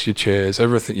desks, your chairs,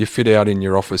 everything. You fit out in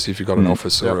your office if you've got an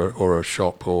office or a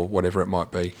shop or whatever it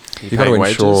might be. You've got to paying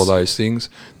ensure all wages. those things.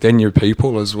 Then your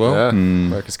people as well.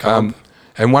 Yeah. Workers' comp.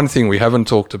 And one thing we haven't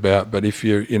talked about, but if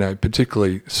you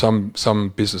particularly some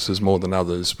businesses more than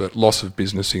others, but loss of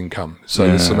business income. So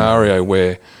the scenario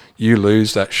where you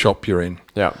lose that shop you're in,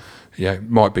 Yeah.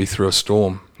 might be through a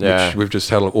storm, Yeah. which we've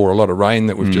just had, or a lot of rain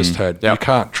that we've just had. Yep. You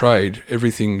can't trade.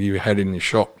 Everything you had in your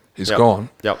shop is Yep. gone.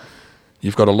 Yep.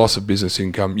 You've got a loss of business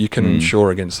income. You can insure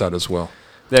against that as well.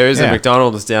 There is a Yeah.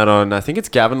 McDonald's down on, I think it's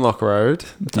Gavenlock Road.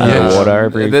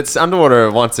 Underwater. That's underwater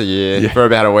once a year for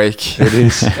about a week. It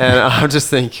is. And I just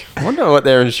think, I wonder what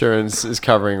their insurance is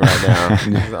covering right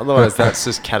now. Otherwise, that's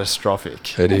just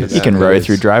catastrophic. It is. You can It row is.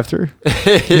 through drive-through.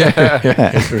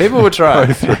 People would try.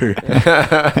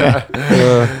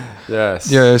 Uh,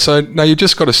 Yes. yeah. So no, you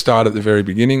just got to start at the very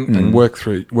beginning and work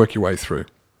your way through.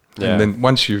 Yeah. And then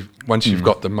once you've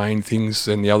got the main things,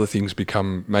 then the other things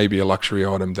become maybe a luxury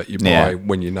item that you buy Yeah.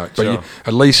 when you know. But Sure.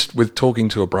 at least with talking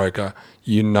to a broker,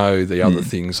 you know the other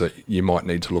things that you might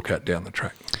need to look at down the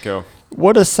track. Cool.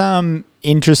 What are some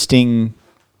interesting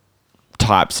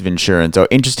types of insurance or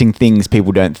interesting things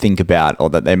people don't think about or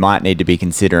that they might need to be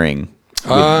considering?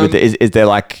 Is there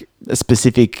like a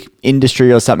specific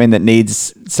industry or something that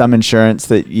needs some insurance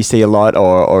that you see a lot,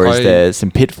 or is there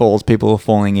some pitfalls people are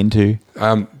falling into?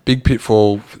 Big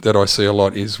pitfall that I see a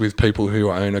lot is with people who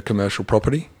own a commercial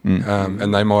property,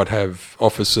 and they might have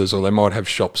offices or they might have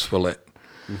shops for let,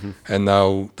 and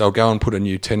they'll go and put a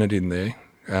new tenant in there,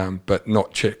 but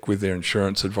not check with their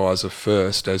insurance advisor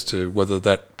first as to whether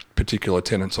that particular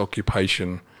tenant's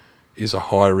occupation is a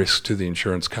high risk to the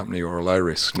insurance company or a low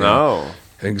risk. No.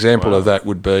 An example of that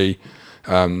would be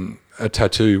a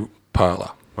tattoo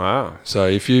parlour. Wow. So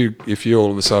if you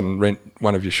all of a sudden rent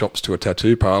one of your shops to a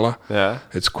tattoo parlour, Yeah.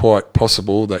 it's quite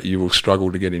possible that you will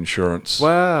struggle to get insurance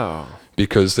Wow.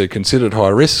 because they're considered high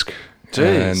risk.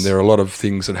 Jeez. And there are a lot of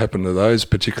things that happen to those,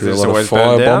 particularly a Because lot of it's always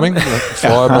burned fire down?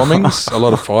 bombing. A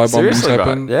lot of fire bombings Seriously, right?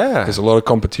 happen. Yeah. There's a lot of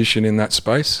competition in that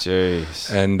space. Jeez.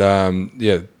 And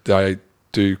they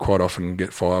do quite often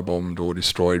get firebombed or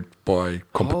destroyed by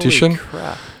competition. Holy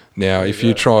crap. Now, if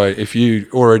you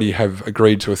already have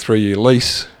agreed to a 3-year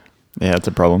lease Yeah, that's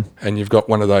a problem. and you've got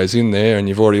one of those in there and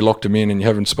you've already locked them in and you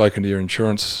haven't spoken to your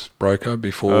insurance broker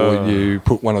before you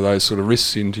put one of those sort of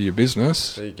risks into your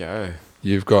business, There you go.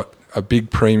 you've got a big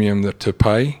premium to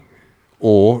pay,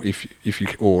 or if you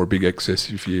or a big excess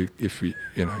if you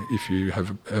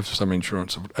have some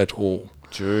insurance at all.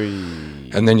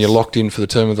 And then you're locked in for the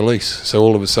term of the lease. So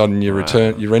all of a sudden your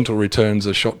rental returns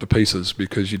are shot to pieces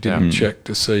because you didn't check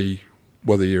to see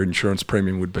whether your insurance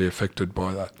premium would be affected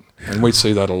by that. And we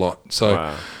see that a lot.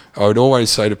 So I would always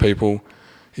say to people,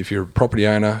 if you're a property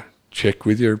owner, check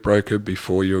with your broker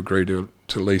before you agree to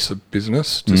lease a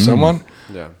business to someone.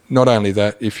 Yeah. Not only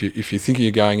that, if you think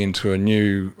you're going into a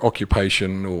new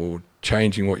occupation or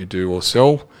changing what you do or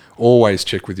sell, always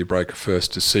check with your broker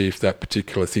first to see if that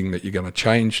particular thing that you're going to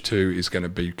change to is going to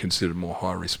be considered more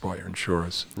high risk by your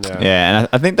insurers. Yeah, and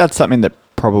I think that's something that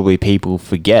probably people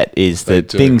forget is They that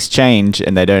do. things change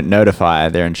and they don't notify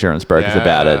their insurance brokers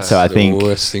about it. So I the think,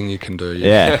 worst thing you can do.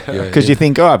 because you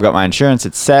think, oh, I've got my insurance,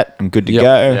 it's set, I'm good to Yep.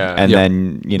 go. Yeah. And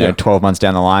Yep. then, 12 months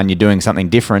down the line, you're doing something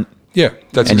different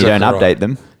That's and you don't exactly update right.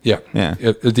 them. Yeah. Yeah.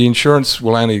 The insurance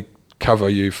will only cover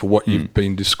you for what you've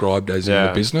been described as in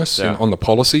the business on the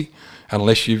policy,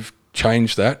 unless you've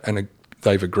changed that and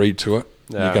they've agreed to it.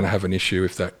 Yeah. You're going to have an issue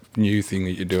if that new thing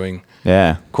that you're doing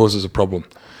Yeah. causes a problem.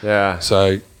 Yeah.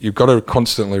 So you've got to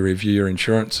constantly review your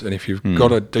insurance, and if you've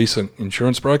got a decent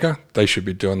insurance broker, they should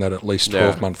be doing that at least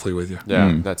 12 monthly with you.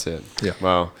 Yeah, that's it. Yeah.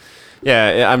 Well,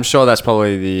 yeah, I'm sure that's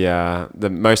probably the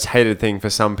most hated thing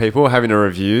for some people, having to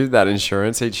review that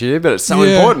insurance each year. But it's so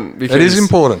important because it is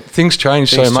important. Things change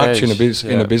so things much change.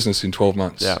 in a business in 12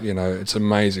 months. Yeah. It's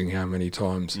amazing how many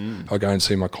times I go and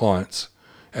see my clients,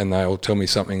 and they'll tell me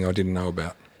something I didn't know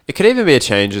about. It could even be a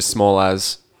change as small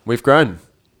as we've grown.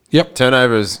 Yep.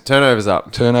 Turnovers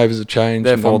up. Turnovers have changed.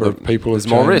 Therefore, the number of people have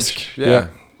there's more changed. risk.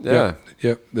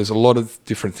 Yeah. There's a lot of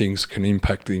different things can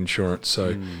impact the insurance.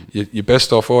 So you're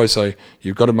best off, I always say,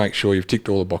 you've got to make sure you've ticked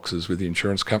all the boxes with the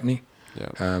insurance company.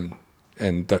 Yeah.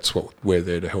 And that's what we're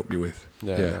there to help you with.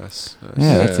 Nice.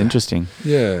 Yeah, that's interesting.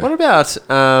 Yeah. What about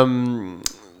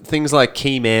things like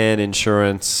key man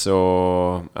insurance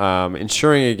or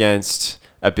insuring against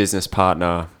a business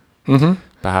partner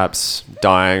perhaps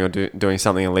dying or doing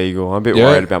something illegal? I'm a bit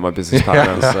worried about my business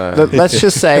partner. So. But let's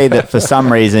just say that for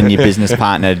some reason your business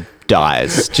partner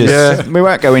dies. We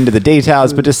won't go into the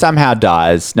details, but just somehow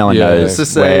dies. No one knows Let's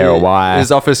just where or why.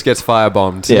 his office gets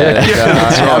firebombed. Yeah. He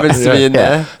happens to be in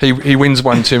there. He wins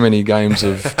one too many games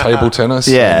of table tennis.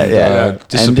 Yeah, and, yeah. And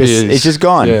disappears. it's just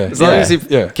gone. Yeah. As long as he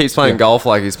Yeah. keeps playing golf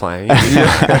like he's playing,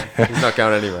 he's not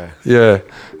going anywhere. Yeah,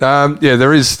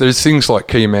 there's things like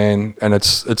Key Man, and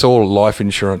it's all life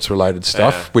insurance related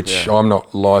stuff, which I'm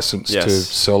not licensed to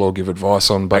sell or give advice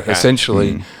on, but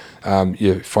essentially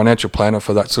your financial planner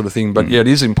for that sort of thing. But it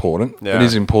is important. Yeah. It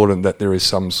is important that there is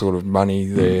some sort of money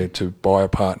there to buy a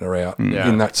partner out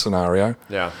in that scenario,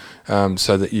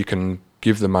 so that you can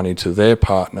give the money to their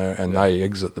partner and they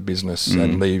exit the business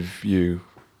and leave you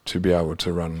to be able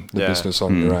to run the business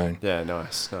on your own. Yeah,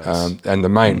 nice. And the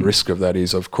main risk of that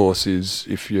is, of course, is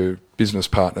if your business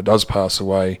partner does pass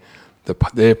away,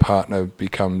 their partner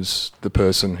becomes the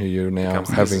person who you're now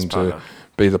having to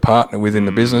be the partner within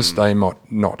the business. They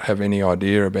might not have any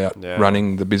idea about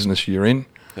running the business you're in.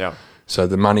 Yeah. So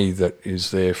the money that is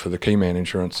there for the key man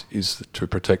insurance is to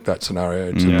protect that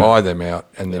scenario, to buy them out,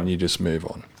 and then you just move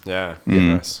on. Yeah.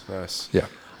 Nice. Yeah.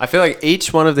 I feel like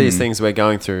each one of these things we're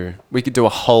going through, we could do a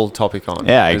whole topic on.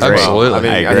 Yeah, I as agree. Absolutely. I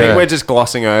mean, I I agree. think we're just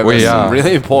glossing over We some are.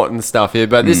 really important stuff here,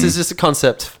 but this is just a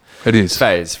concept It is.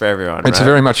 phase for everyone. It's right?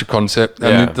 very much a concept. Yeah.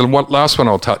 And the last one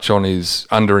I'll touch on is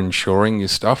under-insuring your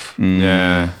stuff.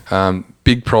 Yeah.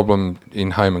 Big problem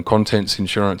in home and contents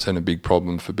insurance, and a big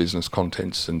problem for business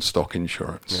contents and stock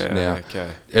insurance. Yeah, Now,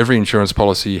 okay. every insurance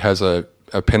policy has a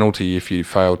penalty if you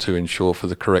fail to insure for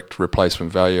the correct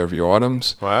replacement value of your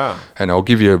items. Wow. And I'll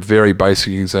give you a very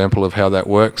basic example of how that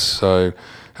works. So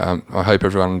I hope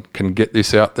everyone can get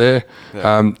this out there.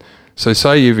 Yeah. So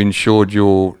say you've insured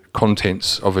your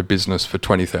contents of a business for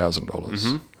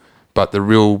 $20,000. But the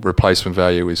real replacement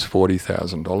value is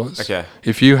 $40,000. Okay.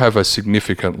 If you have a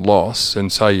significant loss,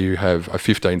 and say you have a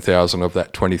 $15,000 of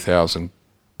that $20,000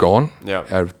 gone,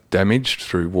 damaged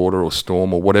through water or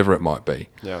storm or whatever it might be,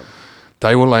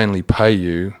 they will only pay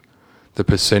you the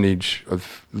percentage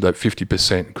of that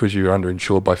 50% because you're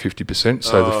underinsured by 50%.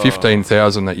 So the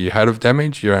 $15,000 that you had of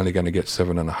damage, you're only going to get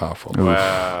 7.5 of.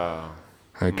 Wow.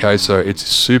 Okay, so it's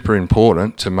super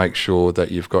important to make sure that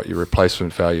you've got your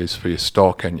replacement values for your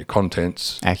stock and your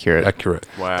contents accurate.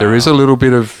 Wow. There is a little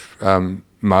bit of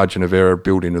margin of error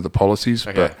built into the policies,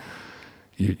 but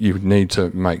you need to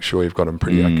make sure you've got them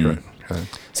pretty accurate. Okay.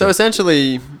 So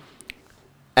essentially,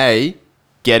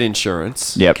 get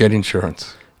insurance. Yep. Get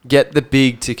insurance. Get the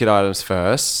big ticket items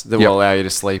first that will allow you to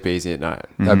sleep easy at night.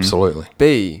 Absolutely.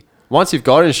 B, once you've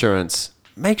got insurance,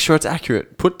 make sure it's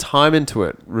accurate. Put time into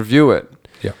it. Review it.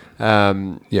 Yeah.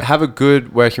 Yeah. Have a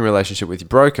good working relationship with your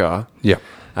broker. Yeah.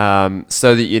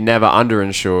 So that you're never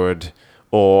underinsured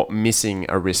or missing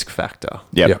a risk factor.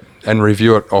 Yep. Yeah. And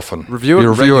review it often. Review it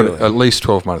Review it regularly. at least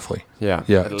 12 monthly. Yeah.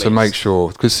 Yeah. at To least. make sure,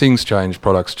 because things change,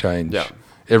 products change. Yeah.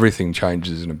 Everything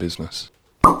changes in a business.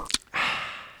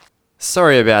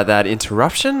 Sorry about that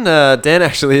interruption. Dan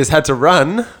actually has had to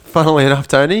run, funnily enough,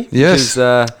 Tony. Yes.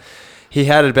 Because he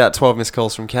had about 12 missed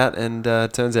calls from Kat, and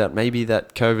turns out maybe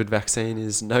that COVID vaccine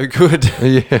is no good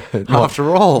Yeah. it might-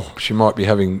 after all. she might be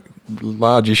having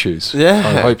large issues. Yeah.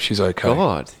 I hope she's okay.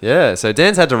 God, yeah. So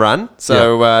Dan's had to run.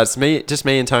 So it's just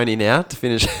me and Tony now to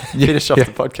finish off Yeah. the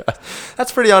podcast.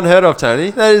 That's pretty unheard of, Tony.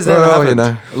 That is never Well, happened.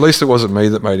 at least it wasn't me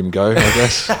that made him go, I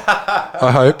guess.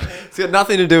 I hope. It's got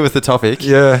nothing to do with the topic.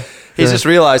 Yeah. He's yeah. just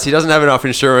realised he doesn't have enough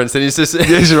insurance, and he's just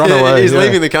he's run away, he's yeah.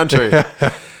 leaving the country.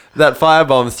 That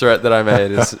firebomb threat that I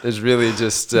made is really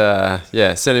just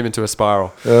sent him into a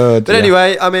spiral. But dear.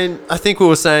 anyway, I mean, I think we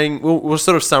were saying we're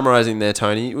sort of summarising there,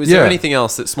 Tony. Was there Yeah. anything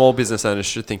else that small business owners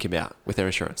should think about with their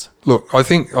insurance? Look, I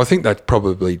think that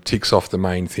probably ticks off the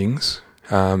main things.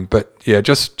 But yeah,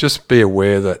 just be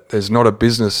aware that there's not a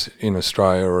business in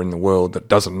Australia or in the world that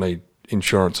doesn't need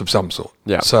insurance of some sort.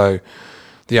 Yeah. So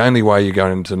the only way you're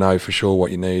going to know for sure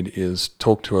what you need is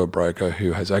talk to a broker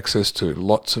who has access to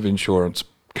lots of insurance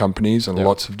companies and Yep.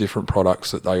 lots of different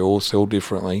products that they all sell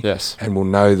differently. Yes. And will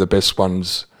know the best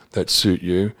ones that suit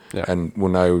you Yep. and will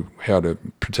know how to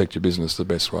protect your business the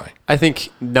best way. I think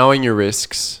knowing your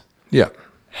risks Yeah.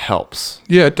 helps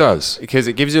Yeah, it does. because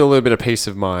it gives you a little bit of peace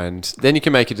of mind. Then you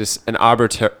can make an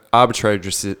arbitrary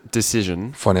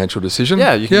decision. Financial decision.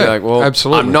 Yeah, you can be like, well,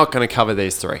 absolutely. I'm not going to cover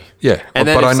these three. Yeah, And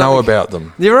then but if I know something- about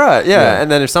them. You're right, yeah. Yeah.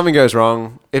 And then if something goes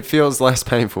wrong, it feels less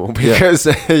painful because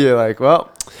you're like,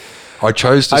 well, I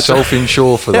chose to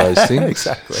self-insure for those things.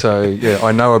 Exactly. So yeah,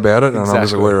 I know about it and I was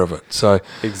Exactly. aware of it. So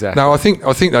Exactly. no, I think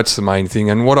that's the main thing.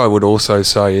 And what I would also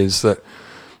say is that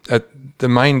at the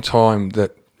main time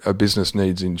that a business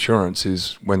needs insurance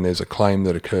is when there's a claim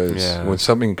that occurs, Yeah. when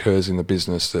something occurs in the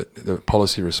business that the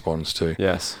policy responds to.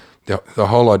 yes. The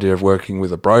whole idea of working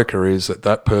with a broker is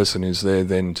that person is there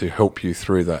then to help you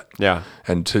through that. Yeah.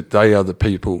 And they are the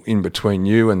people in between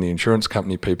you and the insurance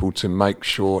company people to make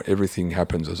sure everything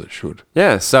happens as it should.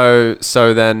 Yeah. So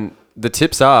then the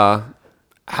tips are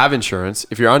have insurance.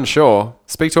 If you're unsure,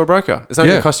 speak to a broker. It's not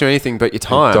going Yeah. to cost you anything but your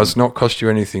time. It does not cost you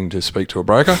anything to speak to a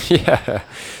broker. Yeah.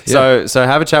 So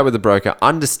have a chat with the broker,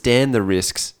 understand the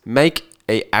risks, make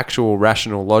a actual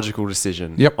rational, logical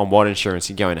decision Yep. on what insurance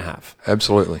you're going to have.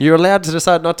 Absolutely. You're allowed to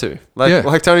decide not to. Yeah,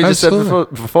 Like Tony just said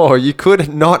absolutely. before, you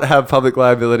could not have public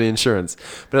liability insurance,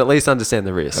 but at least understand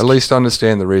the risk. At least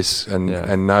understand the risks and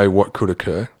Yeah. know what could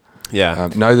occur. Yeah.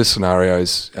 Know the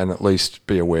scenarios and at least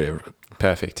be aware of it.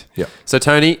 Perfect. Yeah. So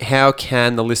Tony, how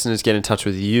can the listeners get in touch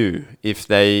with you if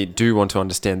they do want to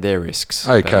understand their risks?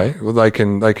 Okay. Well, they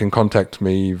can contact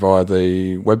me via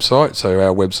the website. So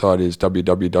our website is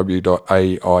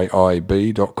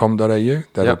www.aiib.com.au.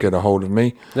 That'll Yep. get a hold of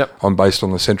me. Yep. I'm based on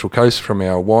the Central Coast from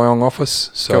our Wyong office.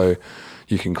 So Cool.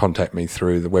 you can contact me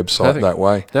through the website Perfect. that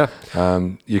way. Yeah.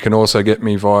 You can also get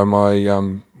me via my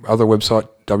other website,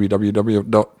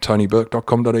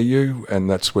 www.tonyburke.com.au, and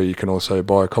that's where you can also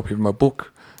buy a copy of my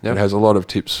book. Yep. It has a lot of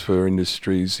tips for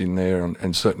industries in there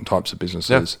and certain types of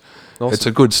businesses. Awesome. It's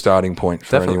a good starting point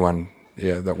for Definitely. anyone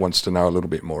that wants to know a little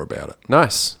bit more about it.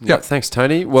 Nice. Yeah. Thanks,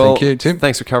 Tony. Well, Thank you, Tim.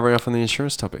 Thanks for covering off on the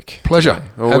insurance topic. Pleasure. today.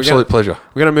 Well, Absolute pleasure.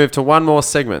 We're going to move to one more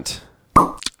segment,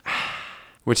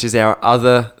 which is our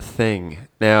other thing.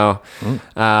 Now,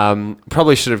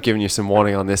 probably should have given you some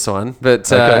warning on this one,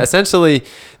 but Okay. essentially,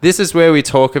 this is where we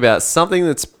talk about something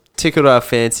that's tickled our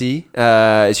fancy.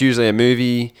 It's usually a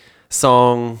movie,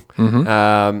 song,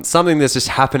 something that's just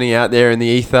happening out there in the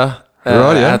ether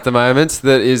Right, yeah. at the moment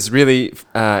that is really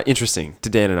interesting to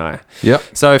Dan and I. Yep.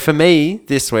 So for me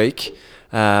this week,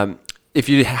 if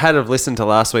you had have listened to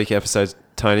last week's episode,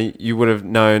 Tony, you would have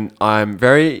known I'm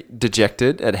very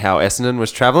dejected at how Essendon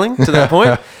was travelling to that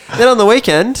point. Then on the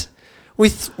weekend, we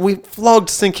flogged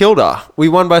St Kilda. We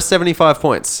won by 75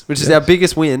 points, which is our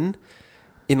biggest win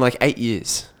in like 8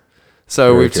 years.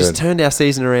 So Very we've just good. turned our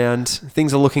season around.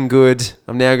 Things are looking good.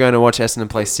 I'm now going to watch Essendon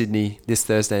play Sydney this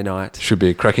Thursday night. Should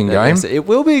be a cracking game. Yes, it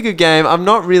will be a good game. I'm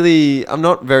not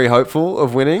very hopeful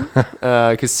of winning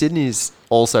because Sydney's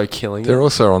also killing They're it.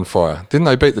 also on fire. Didn't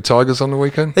they beat the Tigers on the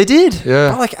weekend? They did.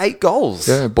 Yeah. By like 8 goals.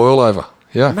 Yeah, boil over.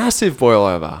 Yeah. Massive boil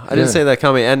over. I didn't Yeah. see that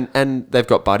coming. And they've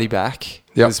got Buddy back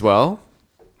Yep. as well.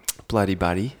 Bloody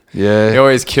Buddy. He Yeah.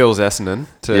 always kills Essendon.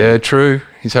 Yeah, true.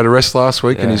 He's had a rest last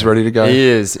week and he's ready to go. He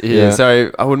is. Yeah.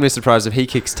 So I wouldn't be surprised if he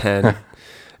kicks 10.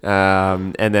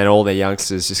 and then all their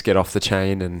youngsters just get off the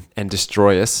chain and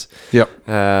destroy us. Yep.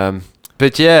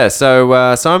 But yeah, so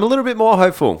I'm a little bit more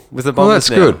hopeful with the Well, Bombers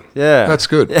that's now. good. Yeah, That's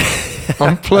good.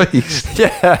 I'm pleased.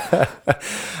 yeah.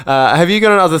 Have you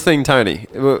got another thing, Tony?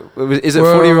 Is it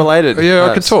footy related? Yeah,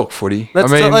 I could talk footy.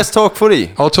 Let's talk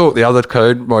footy. I'll talk the other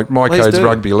code. My Please code's do.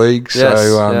 rugby league. Yes,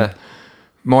 So yeah.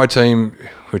 my team,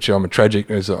 which I'm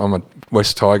a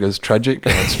West Tigers tragic.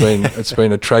 And it's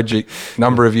been a tragic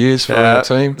number of years for our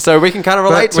team. So we can kind of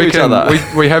relate But to each other.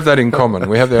 We have that in common.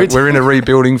 We have that. We're in a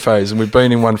rebuilding phase, and we've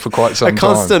been in one for quite some A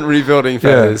constant rebuilding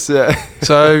phase. Yeah. time.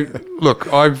 So look,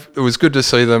 it was good to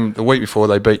see them the week before.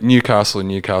 They beat Newcastle in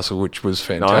Newcastle, which was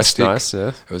fantastic. Nice. Yeah.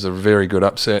 It was a very good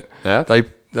upset. Yeah.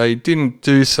 They didn't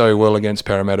do so well against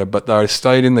Parramatta, but they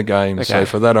stayed in the game. Okay. So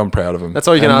for that, I'm proud of them. That's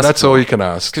all you can And ask That's for. all you can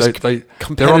ask. 'Cause They're on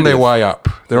competitive. their way up.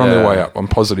 They're on their Yeah. way up. I'm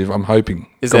positive. I'm hoping.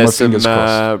 Is Got there my some fingers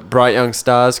crossed. bright young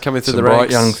stars coming through Some the bright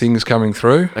ranks? young things coming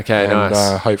through. Okay, and,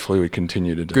 nice. Hopefully we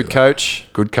continue to do Good that. coach.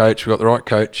 Good coach. We've got the right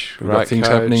coach. We've Right got things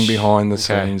coach. happening behind the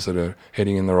Okay. scenes that are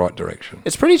heading in the right direction.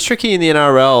 It's pretty tricky in the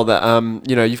NRL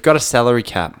that you've got a salary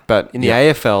cap, but in the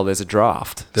AFL there's a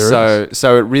draft. There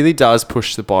So it really does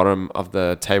push the bottom of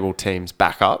the table teams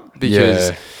back up because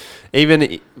Yeah.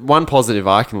 even one positive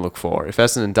I can look for if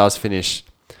Essendon does finish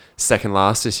second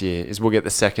last this year is we'll get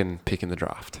the second pick in the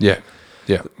draft. Yeah.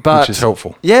 Yeah. But which is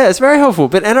helpful. Yeah, it's very helpful.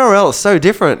 But NRL is so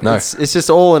different. No. It's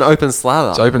just all an open slather.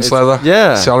 It's open slather.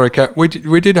 Yeah. Salary cap. We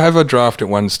did have a draft at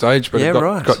one stage, but Yeah, it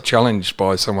right. got challenged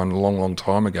by someone a long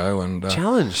time ago. And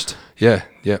Challenged. yeah.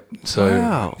 So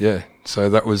Wow. yeah. So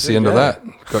that was the end of that.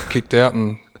 Got kicked out,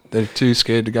 and they're too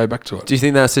scared to go back to it. Do you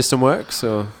think that system works?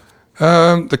 Or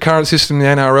The current system in the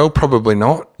NRL, probably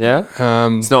not. yeah,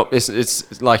 Um, it's not.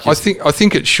 It's like I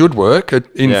think it should work.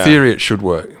 In Yeah. theory, it should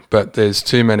work, but there's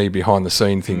too many behind the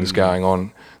scene things going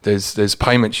on. There's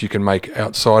payments you can make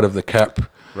outside of the cap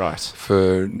right.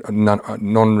 for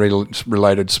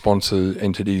non-related sponsor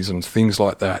entities and things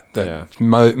like that. That Yeah.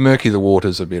 murky the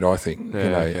waters a bit. I think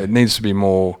okay. it needs to be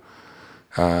more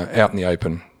out in the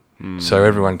open, so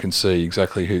everyone can see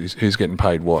exactly who's getting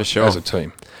paid what For sure. as a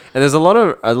team. And there's a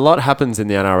lot happens in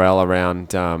the NRL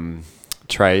around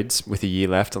trades with a year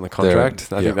left on the contract.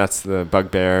 I think that's the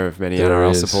bugbear of many There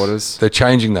NRL is. supporters. They're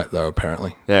changing that though,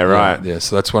 apparently. Yeah, right. Yeah,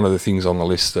 so that's one of the things on the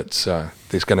list. That's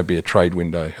there's going to be a trade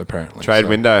window apparently. Trade So,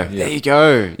 window. Yeah. There you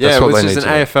go. Yeah, what which they is need an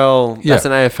to do. AFL. Yeah. That's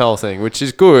an AFL thing, which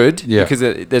is good Yeah. because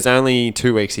there's only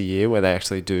 2 weeks a year where they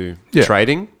actually do Yeah.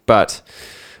 trading, but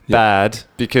bad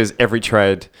because every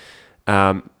trade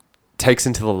takes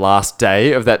into the last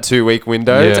day of that 2-week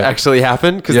window Yeah. to actually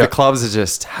happen because Yeah. the clubs are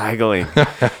just haggling.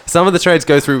 Some of the trades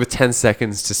go through with 10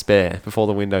 seconds to spare before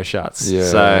the window shuts. Yeah.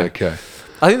 So Okay.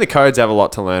 I think the codes have a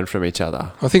lot to learn from each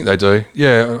other. I think they do.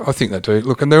 Yeah, I think they do.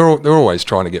 Look, and they're always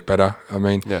trying to get better. I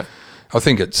mean, Yeah. I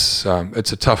think it's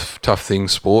a tough thing.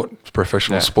 Sport, it's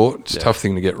professional Yeah. sport. It's a Yeah. tough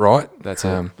thing to get right. That's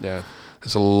it. Yeah.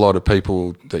 There's a lot of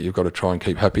people that you've got to try and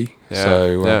keep happy. Yeah.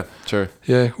 So yeah. True.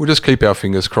 we'll just keep our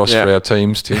fingers crossed Yeah. for our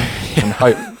teams, Tim, and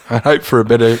hope for a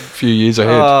better few years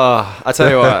ahead. Oh, I tell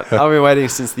you what, I've been waiting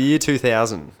since the year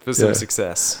 2000 for some Yeah.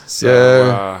 success.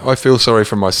 So, I feel sorry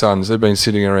for my sons. They've been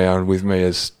sitting around with me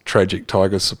as tragic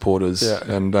Tigers supporters, Yeah.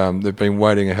 and they've been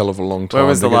waiting a hell of a long time when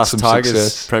was to the get last some Tigers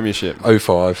success. premiership?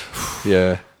 05.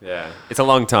 Yeah. Yeah, it's a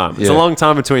long time. It's a Yeah. long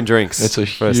time between drinks. It's a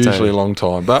for us, hugely Tony. long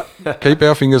time, but keep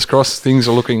our fingers crossed. Things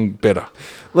are looking better.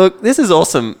 Look, this is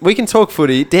awesome. We can talk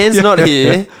footy. Dan's not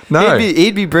here. No.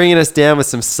 He'd be bringing us down with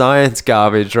some science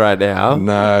garbage right now.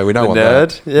 No, we don't The want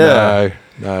nerd? that. Yeah.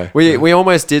 No. We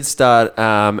almost did start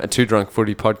a Two Drunk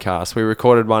Footy podcast. We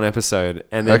recorded one episode,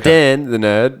 and then Okay. Dan, the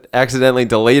nerd, accidentally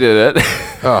deleted it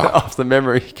Oh. off the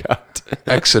memory card.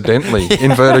 Accidentally,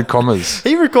 inverted commas.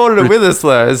 He recorded it with us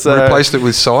though. So Replaced it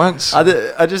with science.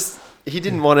 he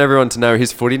didn't want everyone to know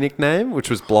his footy nickname, which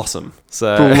was Blossom.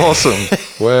 So Blossom.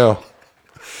 Wow.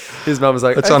 his mum was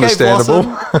like, That's "Okay, understandable."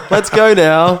 Blossom, let's go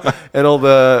now." And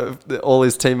all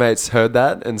his teammates heard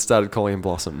that and started calling him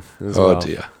Blossom as Oh well.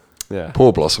 dear. Yeah,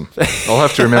 Poor Blossom. I'll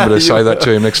have to remember to You say that will.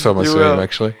 to him next time I You see will. him,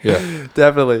 actually. Yeah.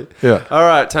 definitely. Yeah. All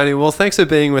right, Tony. Well, thanks for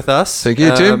being with us. Thank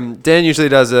you, Tim. Dan usually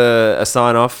does a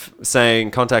sign off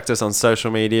saying contact us on social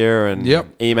media and Yep.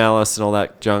 email us and all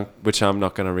that junk, which I'm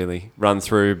not going to really run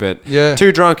through. But Yeah.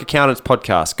 Two Drunk Accountants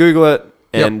podcast. Google it.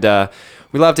 Yep. And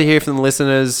we love to hear from the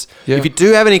listeners. Yeah. If you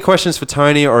do have any questions for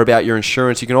Tony or about your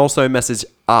insurance, you can also message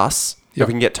us. Yep.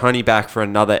 We can get Tony back for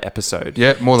another episode.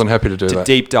 Yeah, more than happy to do To that.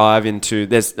 deep dive into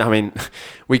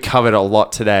we covered a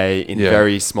lot today in Yeah.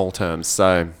 very small terms.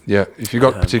 So Yeah, if you've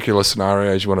got particular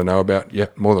scenarios you want to know about, yeah,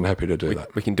 more than happy to do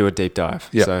that. we can do a deep dive.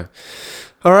 Yeah. So,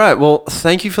 all right. Well,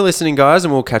 thank you for listening, guys,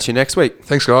 and we'll catch you next week.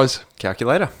 Thanks, guys.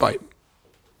 Calculator. Bye.